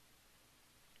body.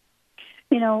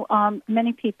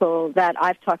 Many people that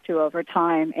I've talked to over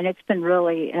time, and it's been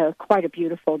really quite a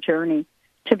beautiful journey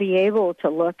to be able to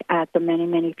look at the many,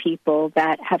 many people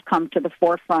that have come to the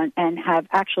forefront and have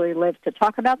actually lived to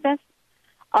talk about this.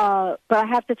 But I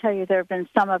have to tell you, there have been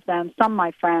some of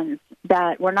my friends,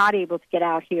 that were not able to get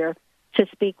out here to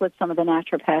speak with some of the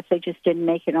naturopaths. They just didn't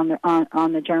make it on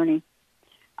the journey.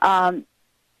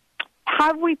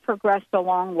 Have we progressed a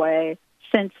long way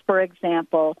since, for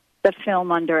example, the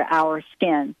film Under Our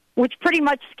Skin, which pretty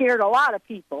much scared a lot of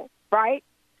people, right?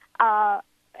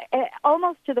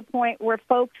 Almost to the point where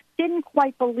folks didn't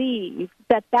quite believe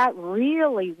that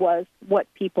really was what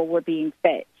people were being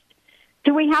faced.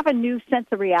 do we have a new sense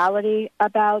of reality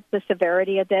about the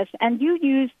severity of this? And you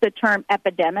used the term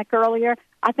epidemic earlier.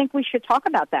 I think we should talk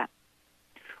about that.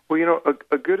 Well,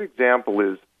 a good example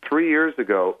is 3 years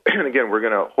ago, and again, we're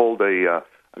going to hold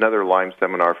another Lyme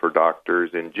seminar for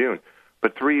doctors in June,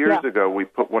 but 3 years ago, we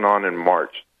put one on in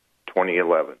March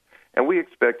 2011, and we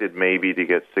expected maybe to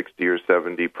get 60 or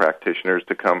 70 practitioners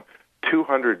to come.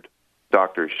 200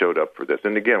 doctors showed up for this.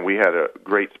 And again, we had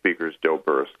great speakers, Joe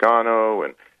Burrascano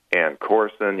and Ann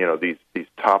Corson, these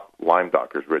top Lyme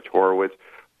doctors, Rich Horowitz,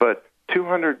 but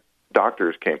 200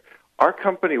 doctors came. Our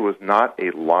company was not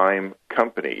a Lyme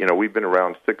company. We've been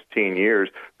around 16 years,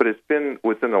 but it's been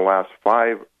within the last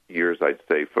 5 years, I'd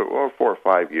say, for 4 or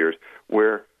 5 years,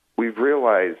 where we've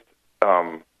realized,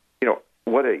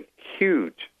 what a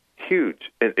huge,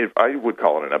 if I would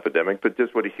call it an epidemic, but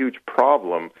just what a huge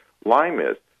problem Lyme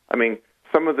is. I mean,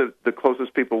 some of the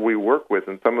closest people we work with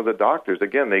and some of the doctors,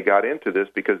 again, they got into this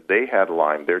because they had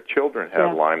Lyme. Their children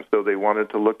had Lyme, so they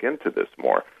wanted to look into this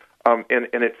more. And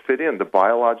it fit in. The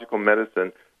biological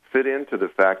medicine fit into the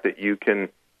fact that you can,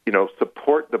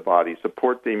 support the body,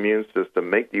 support the immune system,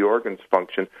 make the organs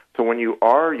function. So when you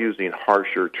are using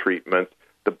harsher treatments,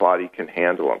 the body can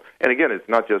handle them. And again, it's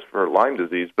not just for Lyme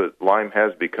disease, but Lyme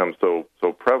has become so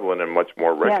prevalent and much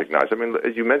more recognized. Yes. I mean,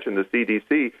 as you mentioned, the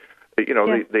CDC,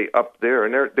 they up there,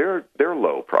 and they're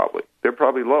low probably. They're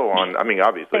probably low on. I mean,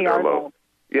 obviously they're low.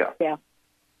 Yeah.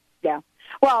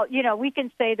 Well, we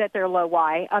can say that they're low.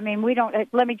 Why? I mean, we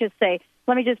don't. Let me just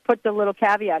put the little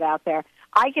caveat out there.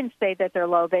 I can say that they're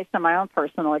low based on my own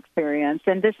personal experience,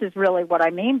 and this is really what I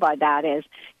mean by that is,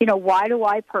 why do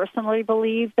I personally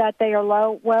believe that they are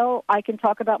low? Well, I can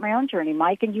talk about my own journey,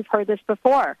 Mike, and you've heard this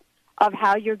before, of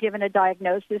how you're given a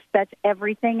diagnosis that's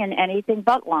everything and anything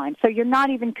but Lyme. So you're not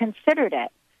even considered it.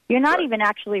 You're not even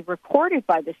actually recorded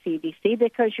by the CDC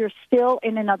because you're still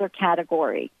in another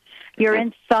category. You're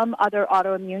in some other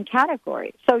autoimmune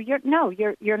category. So you're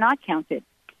not counted.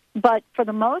 But for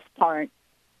the most part,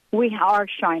 we are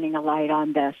shining a light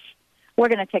on this. We're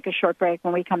going to take a short break.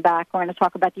 When we come back, we're going to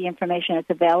talk about the information that's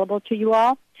available to you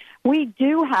all. We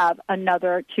do have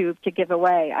another tube to give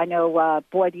away. I know,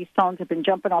 these phones have been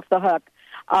jumping off the hook.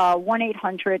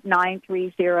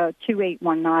 1-800-930-2819,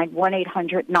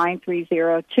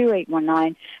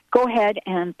 1-800-930-2819. Go ahead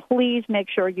and please make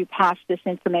sure you pass this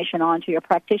information on to your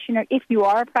practitioner. If you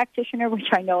are a practitioner, which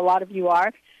I know a lot of you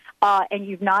are, and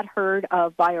you've not heard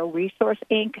of BioResource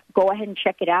Inc., go ahead and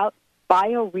check it out,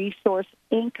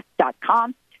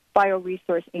 BioResourceInc.com,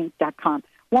 BioResourceInc.com.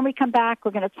 When we come back,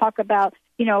 we're going to talk about,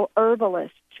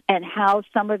 herbalists and how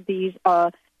some of these,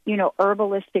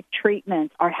 herbalistic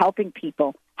treatments are helping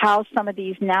people, how some of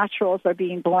these naturals are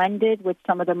being blended with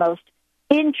some of the most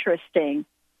interesting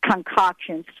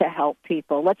concoctions to help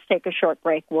people. Let's take a short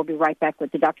break. We'll be right back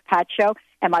with the Dr. Pat Show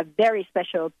and my very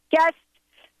special guest,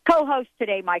 co-host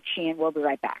today, Mike Sheehan. We'll be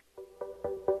right back.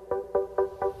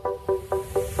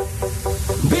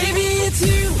 Baby, it's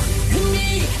you and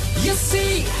me, you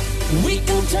see, we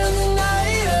can turn the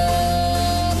night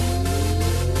up.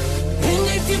 And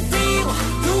if you feel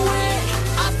the way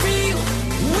I feel,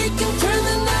 we can turn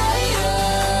the night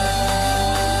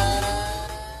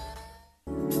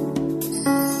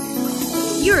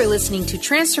up. You're listening to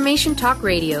Transformation Talk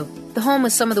Radio, the home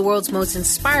of some of the world's most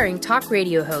inspiring talk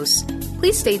radio hosts.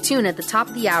 Please stay tuned at the top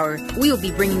of the hour. We will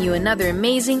be bringing you another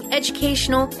amazing,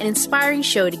 educational, and inspiring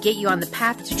show to get you on the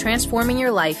path to transforming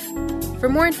your life. For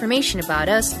more information about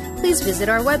us, please visit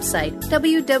our website,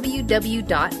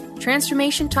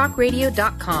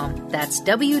 www.transformationtalkradio.com. That's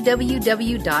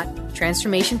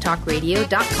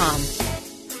www.transformationtalkradio.com.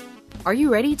 Are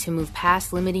you ready to move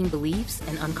past limiting beliefs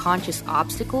and unconscious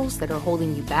obstacles that are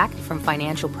holding you back from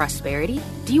financial prosperity?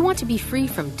 Do you want to be free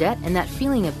from debt and that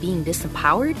feeling of being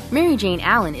disempowered? Mary Jane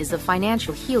Allen is a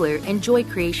financial healer and joy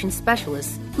creation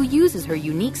specialist who uses her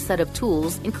unique set of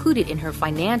tools included in her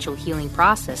financial healing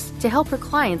process to help her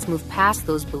clients move past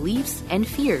those beliefs and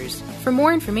fears. For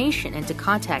more information and to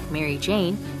contact Mary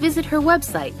Jane, visit her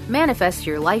website,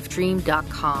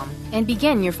 manifestyourlifedream.com, and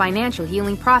begin your financial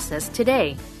healing process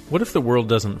today. What if the world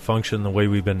doesn't function the way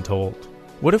we've been told?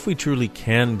 What if we truly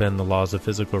can bend the laws of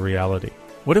physical reality?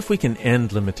 What if we can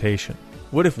end limitation?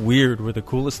 What if weird were the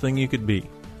coolest thing you could be?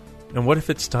 And what if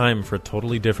it's time for a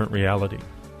totally different reality?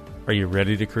 Are you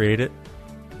ready to create it?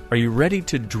 Are you ready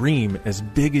to dream as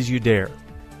big as you dare?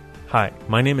 Hi,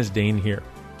 my name is Dane here.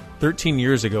 13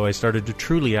 years ago, I started to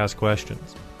truly ask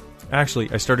questions.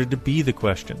 Actually, I started to be the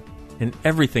question, and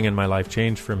everything in my life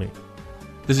changed for me.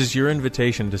 This is your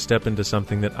invitation to step into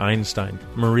something that Einstein,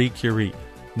 Marie Curie,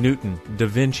 Newton, Da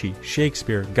Vinci,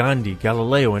 Shakespeare, Gandhi,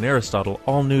 Galileo, and Aristotle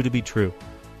all knew to be true.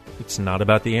 It's not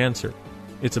about the answer.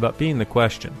 It's about being the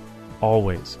question,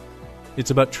 always. It's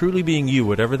about truly being you,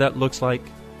 whatever that looks like,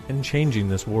 and changing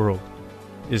this world.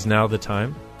 Is now the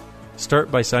time? Start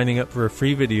by signing up for a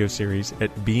free video series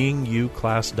at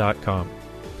beingyouclass.com.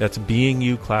 That's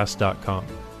beingyouclass.com.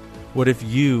 What if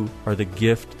you are the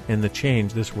gift and the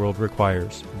change this world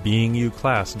requires?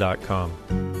 beingyouclass.com.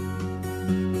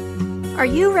 Are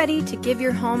you ready to give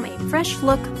your home a fresh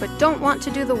look but don't want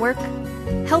to do the work?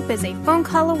 Help is a phone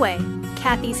call away.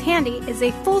 Kathy's Handy is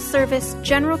a full-service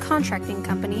general contracting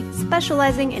company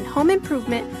specializing in home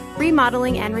improvement,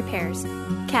 remodeling, and repairs.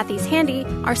 Kathy's Handy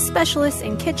are specialists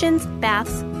in kitchens,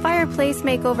 baths, fireplace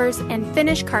makeovers, and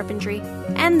finish carpentry,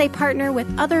 and they partner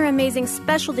with other amazing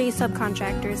specialty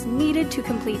subcontractors needed to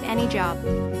complete any job.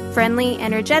 Friendly,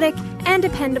 energetic, and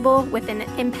dependable with an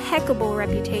impeccable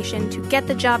reputation to get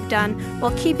the job done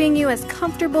while keeping you as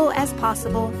comfortable as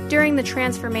possible during the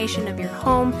transformation of your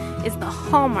home is the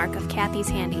hallmark of Kathy's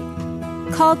Handy.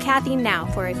 Call Kathy now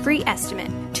for a free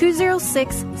estimate.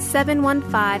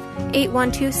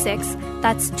 206-715-8126.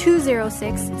 That's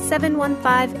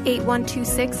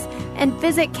 206-715-8126. And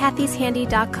visit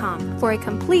kathyshandy.com for a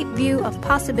complete view of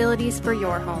possibilities for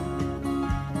your home.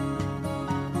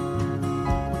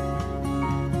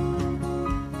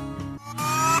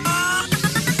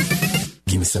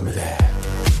 Give me some of that.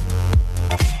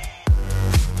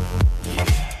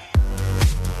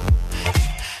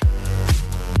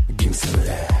 Give me some of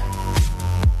that.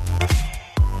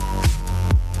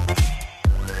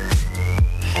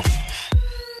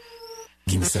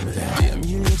 Give me some of that. Damn,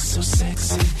 you look so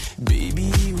sexy.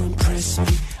 Baby, you impress me.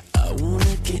 I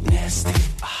wanna get nasty.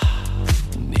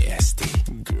 Nasty.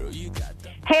 Girl, you got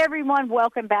that. Hey, everyone.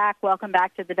 Welcome back. Welcome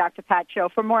back to the Dr. Pat Show.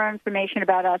 For more information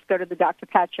about us, go to the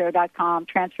drpatshow.com,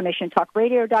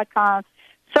 transformationtalkradio.com,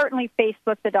 certainly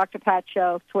Facebook, The Dr. Pat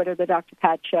Show, Twitter, The Dr.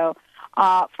 Pat Show.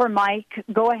 For Mike,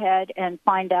 go ahead and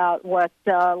find out what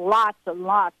lots and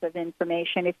lots of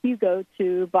information. If you go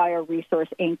to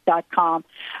BioResourceInc.com,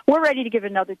 we're ready to give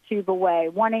another tube away,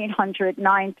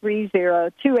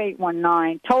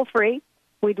 1-800-930-2819, toll-free.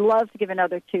 We'd love to give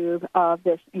another tube of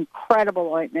this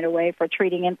incredible ointment away for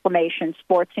treating inflammation,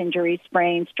 sports injuries,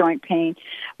 sprains, joint pain,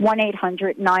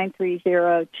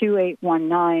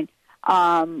 1-800-930-2819.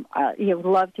 Would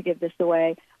love to give this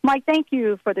away. Mike, thank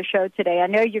you for the show today. I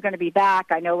know you're going to be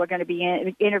back. I know we're going to be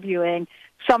interviewing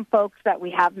some folks that we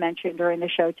have mentioned during the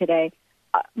show today.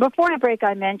 Before the break,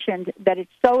 I mentioned that it's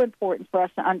so important for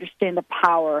us to understand the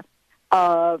power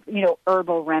of,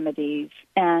 herbal remedies.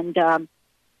 And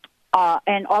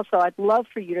also, I'd love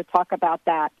for you to talk about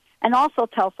that and also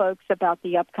tell folks about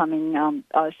the upcoming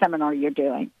seminar you're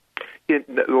doing.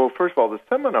 Well, first of all, the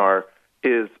seminar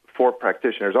is for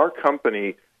practitioners. Our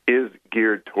company is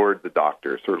geared toward the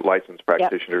doctors or licensed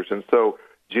practitioners. Yep. And so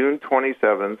June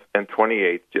 27th and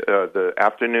 28th, the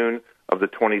afternoon of the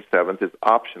 27th is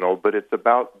optional, but it's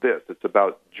about this. It's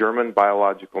about German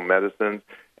biological medicines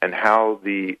and how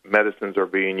the medicines are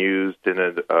being used in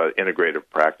an integrative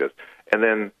practice. And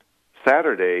then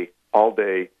Saturday, all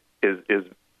day, is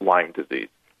Lyme disease.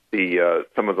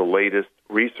 Some of the latest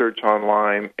research on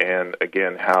Lyme, and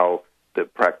again, how the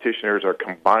practitioners are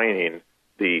combining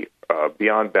the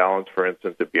Beyond Balance, for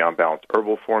instance, the Beyond Balance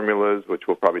herbal formulas, which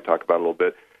we'll probably talk about a little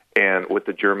bit, and with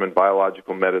the German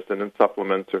biological medicine and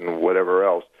supplements and whatever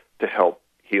else to help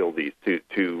heal these, to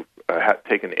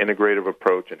take an integrative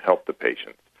approach and help the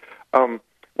patients.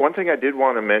 One thing I did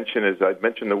want to mention is I'd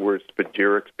mentioned the word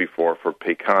spagyrics before for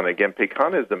Pecana. Again,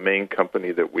 Pecana is the main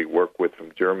company that we work with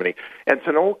from Germany, and it's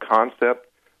an old concept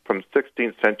from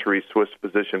 16th century Swiss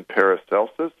physician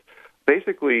Paracelsus.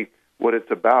 Basically, what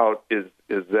it's about is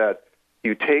that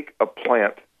you take a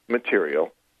plant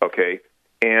material, okay,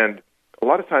 and a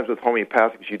lot of times with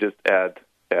homeopathics, you just add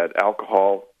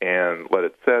alcohol and let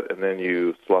it set, and then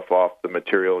you slough off the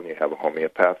material and you have a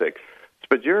homeopathic.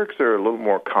 Spagyrics are a little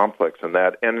more complex than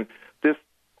that, and this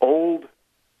old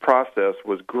process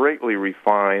was greatly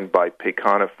refined by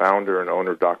Pecana founder and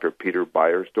owner Dr. Peter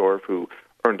Beiersdorf, who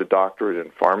earned a doctorate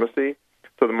in pharmacy.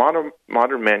 So the modern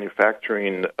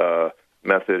manufacturing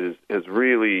method has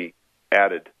really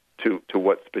added to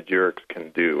what spagyrics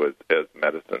can do as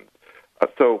medicines.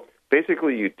 So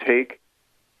basically, you take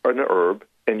an herb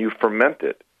and you ferment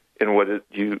it. And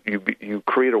you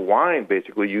create a wine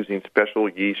basically using special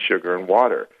yeast, sugar, and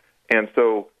water. And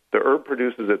so the herb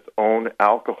produces its own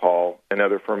alcohol and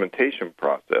other fermentation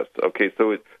process. Okay,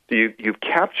 so you've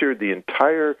captured the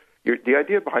entire. The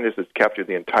idea behind this is capture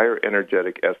the entire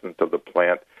energetic essence of the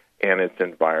plant and its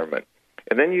environment.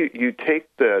 And then you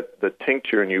take the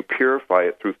tincture and you purify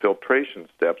it through filtration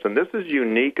steps. And this is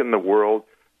unique in the world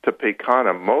to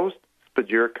Pecana. Most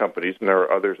spagyric companies, and there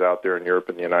are others out there in Europe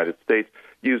and the United States,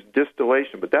 use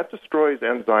distillation, but that destroys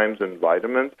enzymes and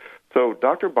vitamins. So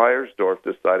Dr. Beiersdorf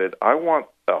decided, I want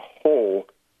a whole,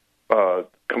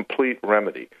 complete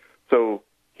remedy. So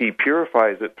he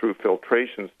purifies it through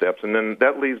filtration steps, and then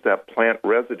that leaves that plant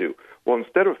residue. Well,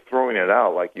 instead of throwing it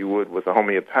out like you would with a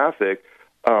homeopathic,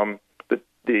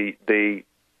 they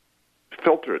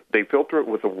filter it. They filter it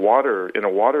with water in a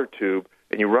water tube,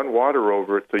 and you run water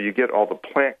over it so you get all the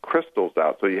plant crystals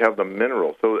out, so you have the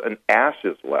minerals. So an ash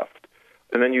is left.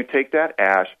 And then you take that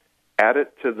ash, add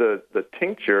it to the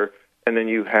tincture, and then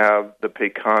you have the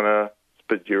Pecana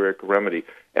spagyric remedy.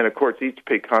 And, of course, each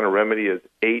Pecana remedy is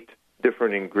 8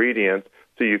 different ingredients,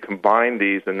 so you combine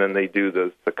these, and then they do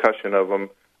the succussion of them.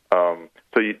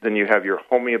 Then you have your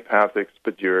homeopathic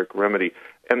spagyric remedy.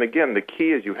 And, again, the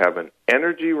key is you have an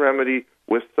energy remedy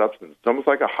with substance. It's almost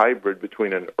like a hybrid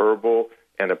between an herbal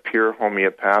and a pure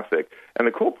homeopathic. And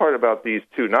the cool part about these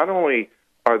two, not only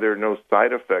are there no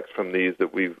side effects from these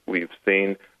that we've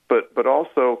seen, but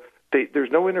also there's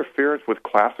no interference with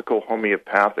classical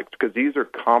homeopathics, because these are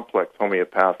complex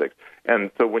homeopathics.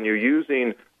 And so when you're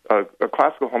using a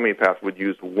classical homeopath would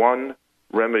use one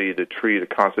remedy to treat a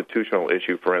constitutional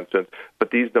issue, for instance, but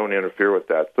these don't interfere with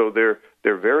that. So they're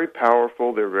very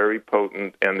powerful, they're very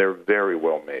potent, and they're very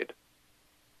well made.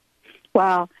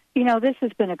 Wow. This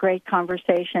has been a great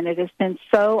conversation. It has been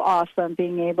so awesome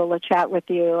being able to chat with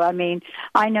you. I mean,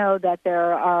 I know that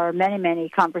there are many, many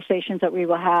conversations that we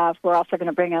will have. We're also going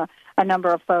to bring a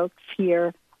number of folks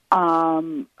here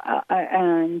and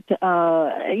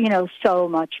so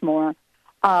much more.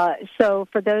 So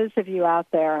for those of you out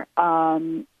there,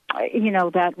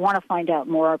 that want to find out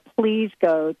more, please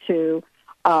go to,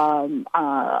 I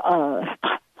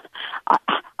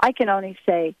can only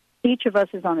say, each of us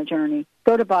is on a journey.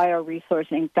 Go to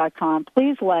BioResourceinc.com.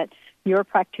 Please let your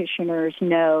practitioners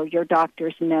know, your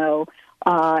doctors know,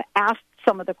 ask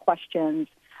some of the questions.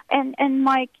 And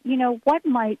Mike, what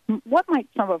might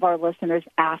some of our listeners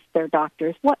ask their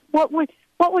doctors? What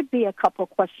would be a couple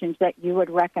questions that you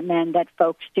would recommend that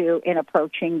folks do in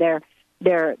approaching their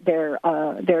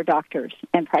doctors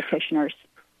and practitioners?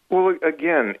 Well,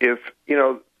 again, if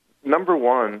number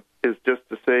one is just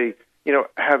to say,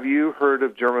 have you heard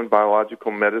of German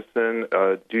biological medicine?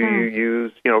 Do you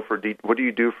use, what do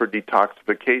you do for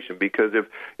detoxification? Because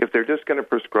if they're just going to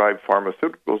prescribe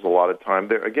pharmaceuticals a lot of time,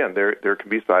 there can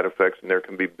be side effects and there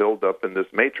can be buildup in this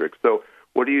matrix. So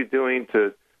what are you doing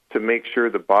to make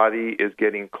sure the body is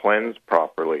getting cleansed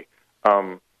properly?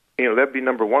 That'd be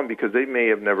number one, because they may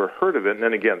have never heard of it. And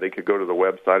then again, they could go to the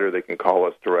website or they can call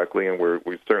us directly, and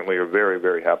we certainly are very,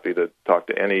 very happy to talk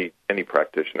to any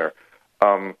practitioner.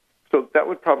 So that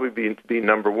would probably be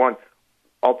number one.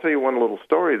 I'll tell you one little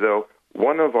story, though.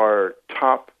 One of our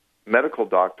top medical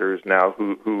doctors now,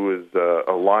 who is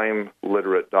a Lyme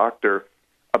literate doctor,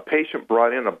 a patient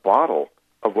brought in a bottle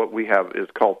of what we have is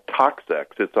called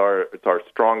Toxex. It's our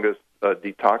strongest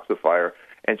detoxifier,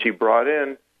 and she brought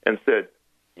in and said,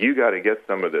 "You got to get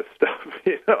some of this stuff,"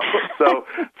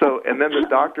 So and then the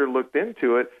doctor looked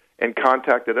into it and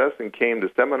contacted us and came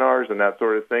to seminars and that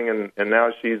sort of thing, and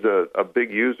now she's a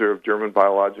big user of German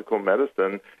biological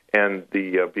medicine and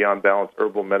the Beyond Balance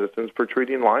herbal medicines for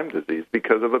treating Lyme disease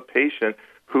because of a patient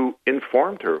who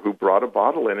informed her, who brought a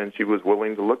bottle in, and she was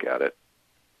willing to look at it.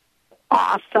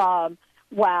 Awesome.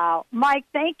 Wow. Mike,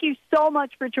 thank you so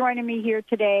much for joining me here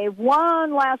today.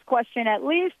 One last question, at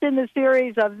least in the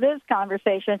series of this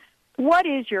conversation. What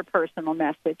is your personal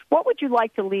message? What would you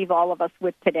like to leave all of us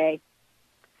with today?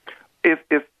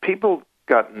 If people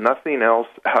got nothing else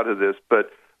out of this,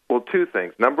 two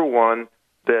things. Number one,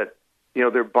 that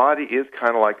their body is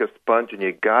kind of like a sponge, and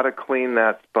you got to clean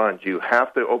that sponge. You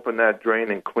have to open that drain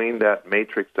and clean that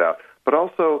matrix out. But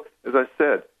also, as I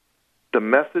said, the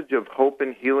message of hope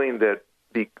and healing that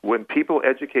when people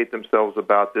educate themselves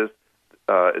about this,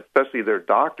 especially their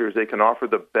doctors, they can offer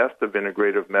the best of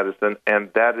integrative medicine,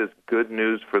 and that is good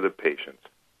news for the patients.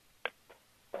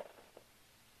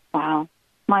 Wow.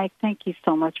 Mike, thank you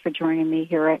so much for joining me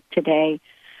here today.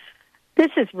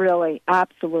 This is really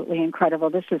absolutely incredible.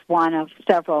 This is one of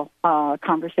several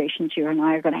conversations you and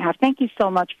I are going to have. Thank you so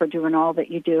much for doing all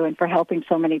that you do and for helping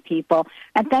so many people.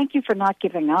 And thank you for not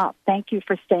giving up. Thank you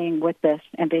for staying with this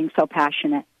and being so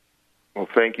passionate. Well,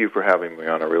 thank you for having me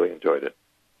on. I really enjoyed it.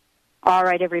 All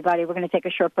right, everybody, we're going to take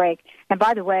a short break. And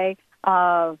by the way,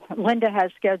 Linda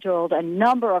has scheduled a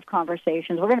number of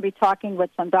conversations. We're going to be talking with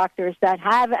some doctors that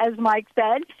have, as Mike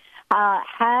said,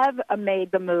 have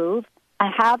made the move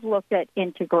and have looked at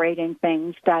integrating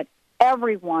things that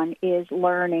everyone is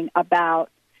learning about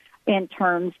in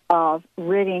terms of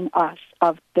ridding us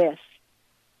of this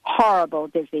horrible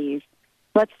disease.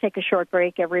 Let's take a short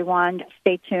break, everyone.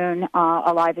 Stay tuned.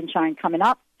 Alive and Shine coming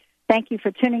up. Thank you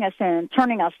for tuning us in,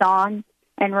 turning us on.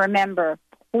 And remember,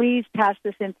 please pass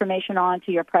this information on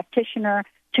to your practitioner,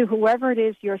 to whoever it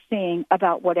is you're seeing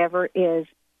about whatever is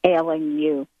ailing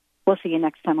you. We'll see you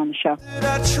next time on the show.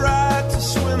 I tried to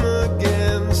swim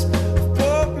against,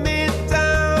 pulled me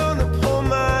down upon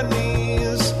my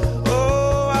knees.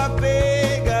 Oh, I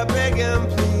beg and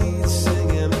plead,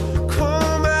 singing,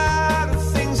 come out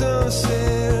of things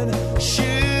unsaid. Shoot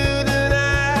an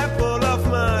apple off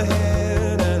my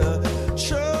head and a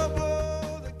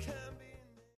trouble that can be.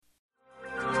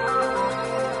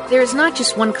 There is not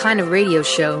just one kind of radio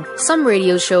show. Some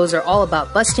radio shows are all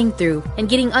about busting through and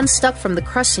getting unstuck from the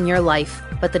crust in your life.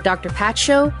 But the Dr. Pat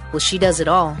Show, well, she does it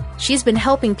all. She's been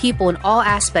helping people in all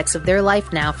aspects of their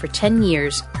life now for 10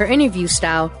 years. Her interview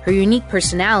style, her unique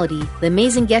personality, the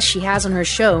amazing guests she has on her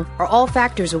show are all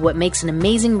factors of what makes an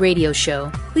amazing radio show.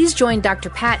 Please join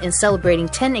Dr. Pat in celebrating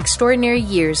 10 extraordinary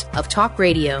years of talk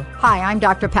radio. Hi, I'm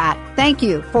Dr. Pat. Thank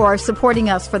you for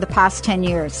supporting us for the past 10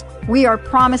 years. We are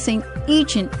promising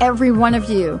each and every one of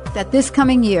you that this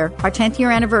coming year, our 10th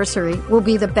year anniversary, will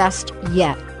be the best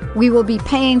yet. We will be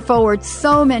paying forward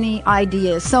so many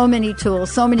ideas, so many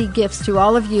tools, so many gifts to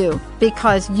all of you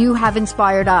because you have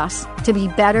inspired us to be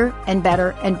better and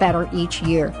better and better each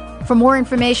year. For more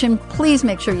information, please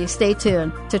make sure you stay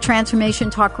tuned to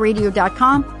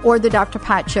TransformationTalkRadio.com or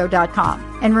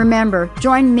thedrpatshow.com. And remember,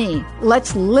 join me.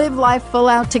 Let's live life full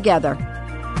out together.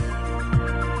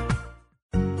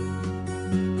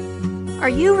 Are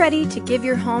you ready to give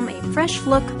your home a fresh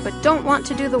look but don't want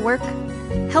to do the work?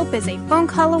 Help is a phone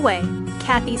call away.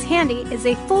 Kathy's Handy is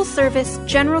a full-service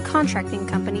general contracting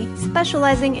company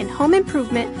specializing in home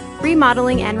improvement,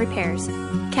 remodeling, and repairs.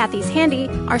 Kathy's Handy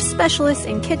are specialists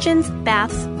in kitchens,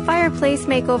 baths, fireplace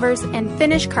makeovers, and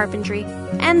finish carpentry,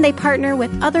 and they partner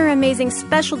with other amazing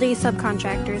specialty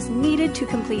subcontractors needed to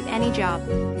complete any job.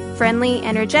 Friendly,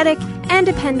 energetic, and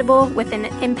dependable with an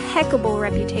impeccable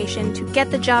reputation to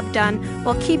get the job done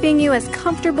while keeping you as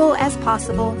comfortable as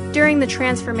possible during the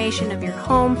transformation of your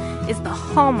home is the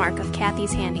hallmark of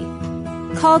Kathy's Handy.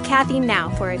 Call Kathy now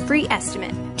for a free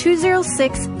estimate.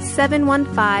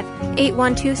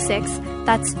 206-715-8126.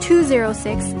 That's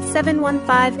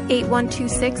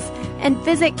 206-715-8126. And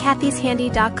visit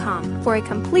kathyshandy.com for a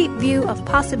complete view of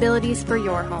possibilities for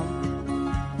your home.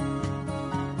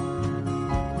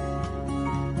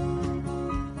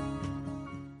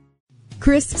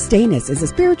 Chris Stanis is a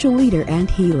spiritual leader and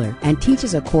healer and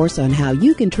teaches a course on how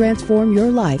you can transform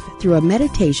your life through a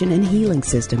meditation and healing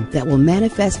system that will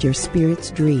manifest your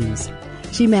spirit's dreams.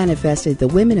 She manifested the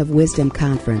Women of Wisdom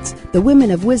Conference, the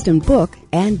Women of Wisdom book,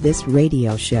 and this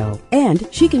radio show. And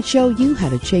she can show you how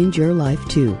to change your life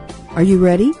too. Are you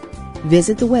ready?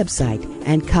 Visit the website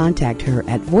and contact her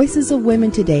at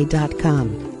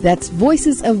voicesofwomentoday.com. That's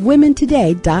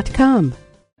voicesofwomentoday.com.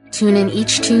 Tune in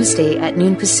each Tuesday at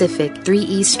noon Pacific, 3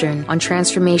 Eastern on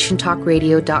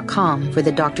TransformationTalkRadio.com for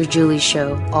the Dr. Julie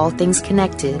Show, All Things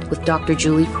Connected with Dr.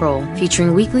 Julie Kroll,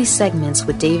 featuring weekly segments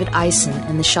with David Eisen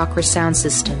and the Chakra Sound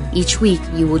System. Each week,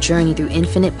 you will journey through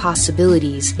infinite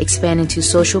possibilities, expand into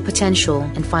social potential,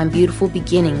 and find beautiful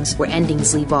beginnings where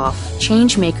endings leave off.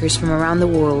 Change makers from around the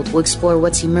world will explore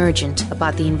what's emergent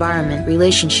about the environment,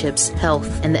 relationships, health,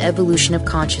 and the evolution of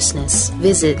consciousness.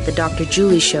 Visit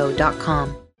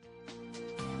thedrjulieshow.com.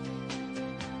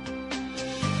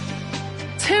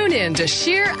 Tune in to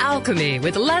Sheer Alchemy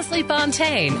with Leslie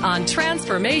Fontaine on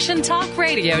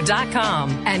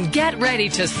TransformationTalkRadio.com and get ready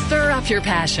to stir up your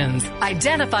passions,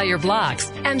 identify your blocks,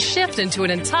 and shift into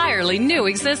an entirely new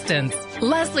existence.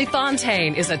 Leslie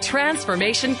Fontaine is a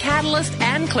transformation catalyst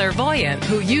and clairvoyant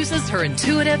who uses her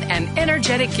intuitive and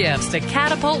energetic gifts to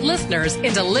catapult listeners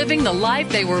into living the life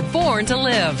they were born to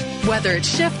live. Whether it's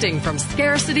shifting from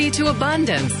scarcity to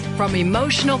abundance, from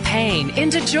emotional pain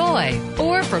into joy,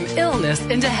 or from illness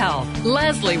into health,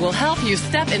 Leslie will help you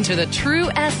step into the true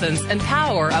essence and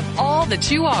power of all that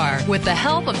you are with the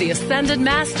help of the Ascended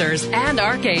Masters and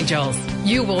Archangels.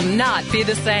 You will not be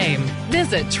the same.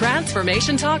 Visit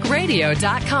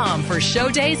TransformationTalkRadio.com for show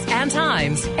dates and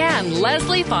times and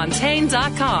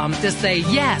LeslieFontaine.com to say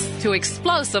yes to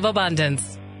explosive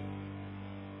abundance.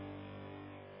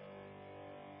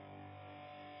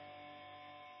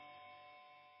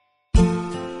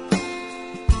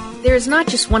 There is not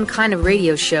just one kind of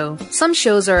radio show. Some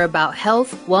shows are about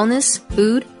health, wellness,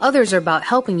 food. Others are about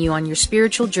helping you on your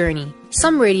spiritual journey.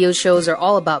 Some radio shows are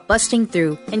all about busting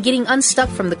through and getting unstuck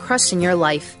from the crust in your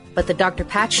life. But the Dr.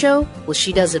 Pat Show? Well,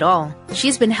 she does it all.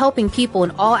 She's been helping people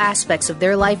in all aspects of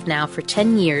their life now for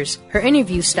 10 years. Her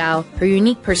interview style, her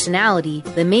unique personality,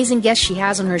 the amazing guests she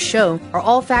has on her show are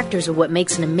all factors of what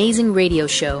makes an amazing radio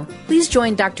show. Please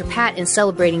join Dr. Pat in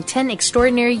celebrating 10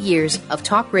 extraordinary years of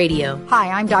talk radio. Hi,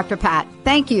 I'm Dr. Pat.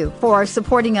 Thank you for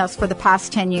supporting us for the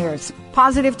past 10 years.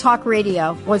 Positive Talk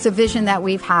Radio was a vision that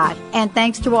we've had, and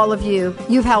thanks to all of you,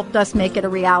 you've helped us make it a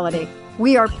reality.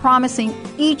 We are promising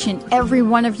each and every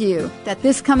one of you that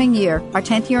this coming year, our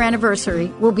 10th year anniversary,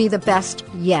 will be the best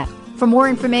yet. For more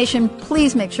information,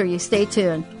 please make sure you stay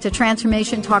tuned to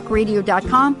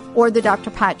TransformationTalkRadio.com or the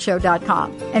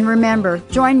drpatshow.com. And remember,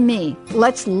 join me.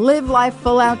 Let's live life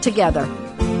full out together.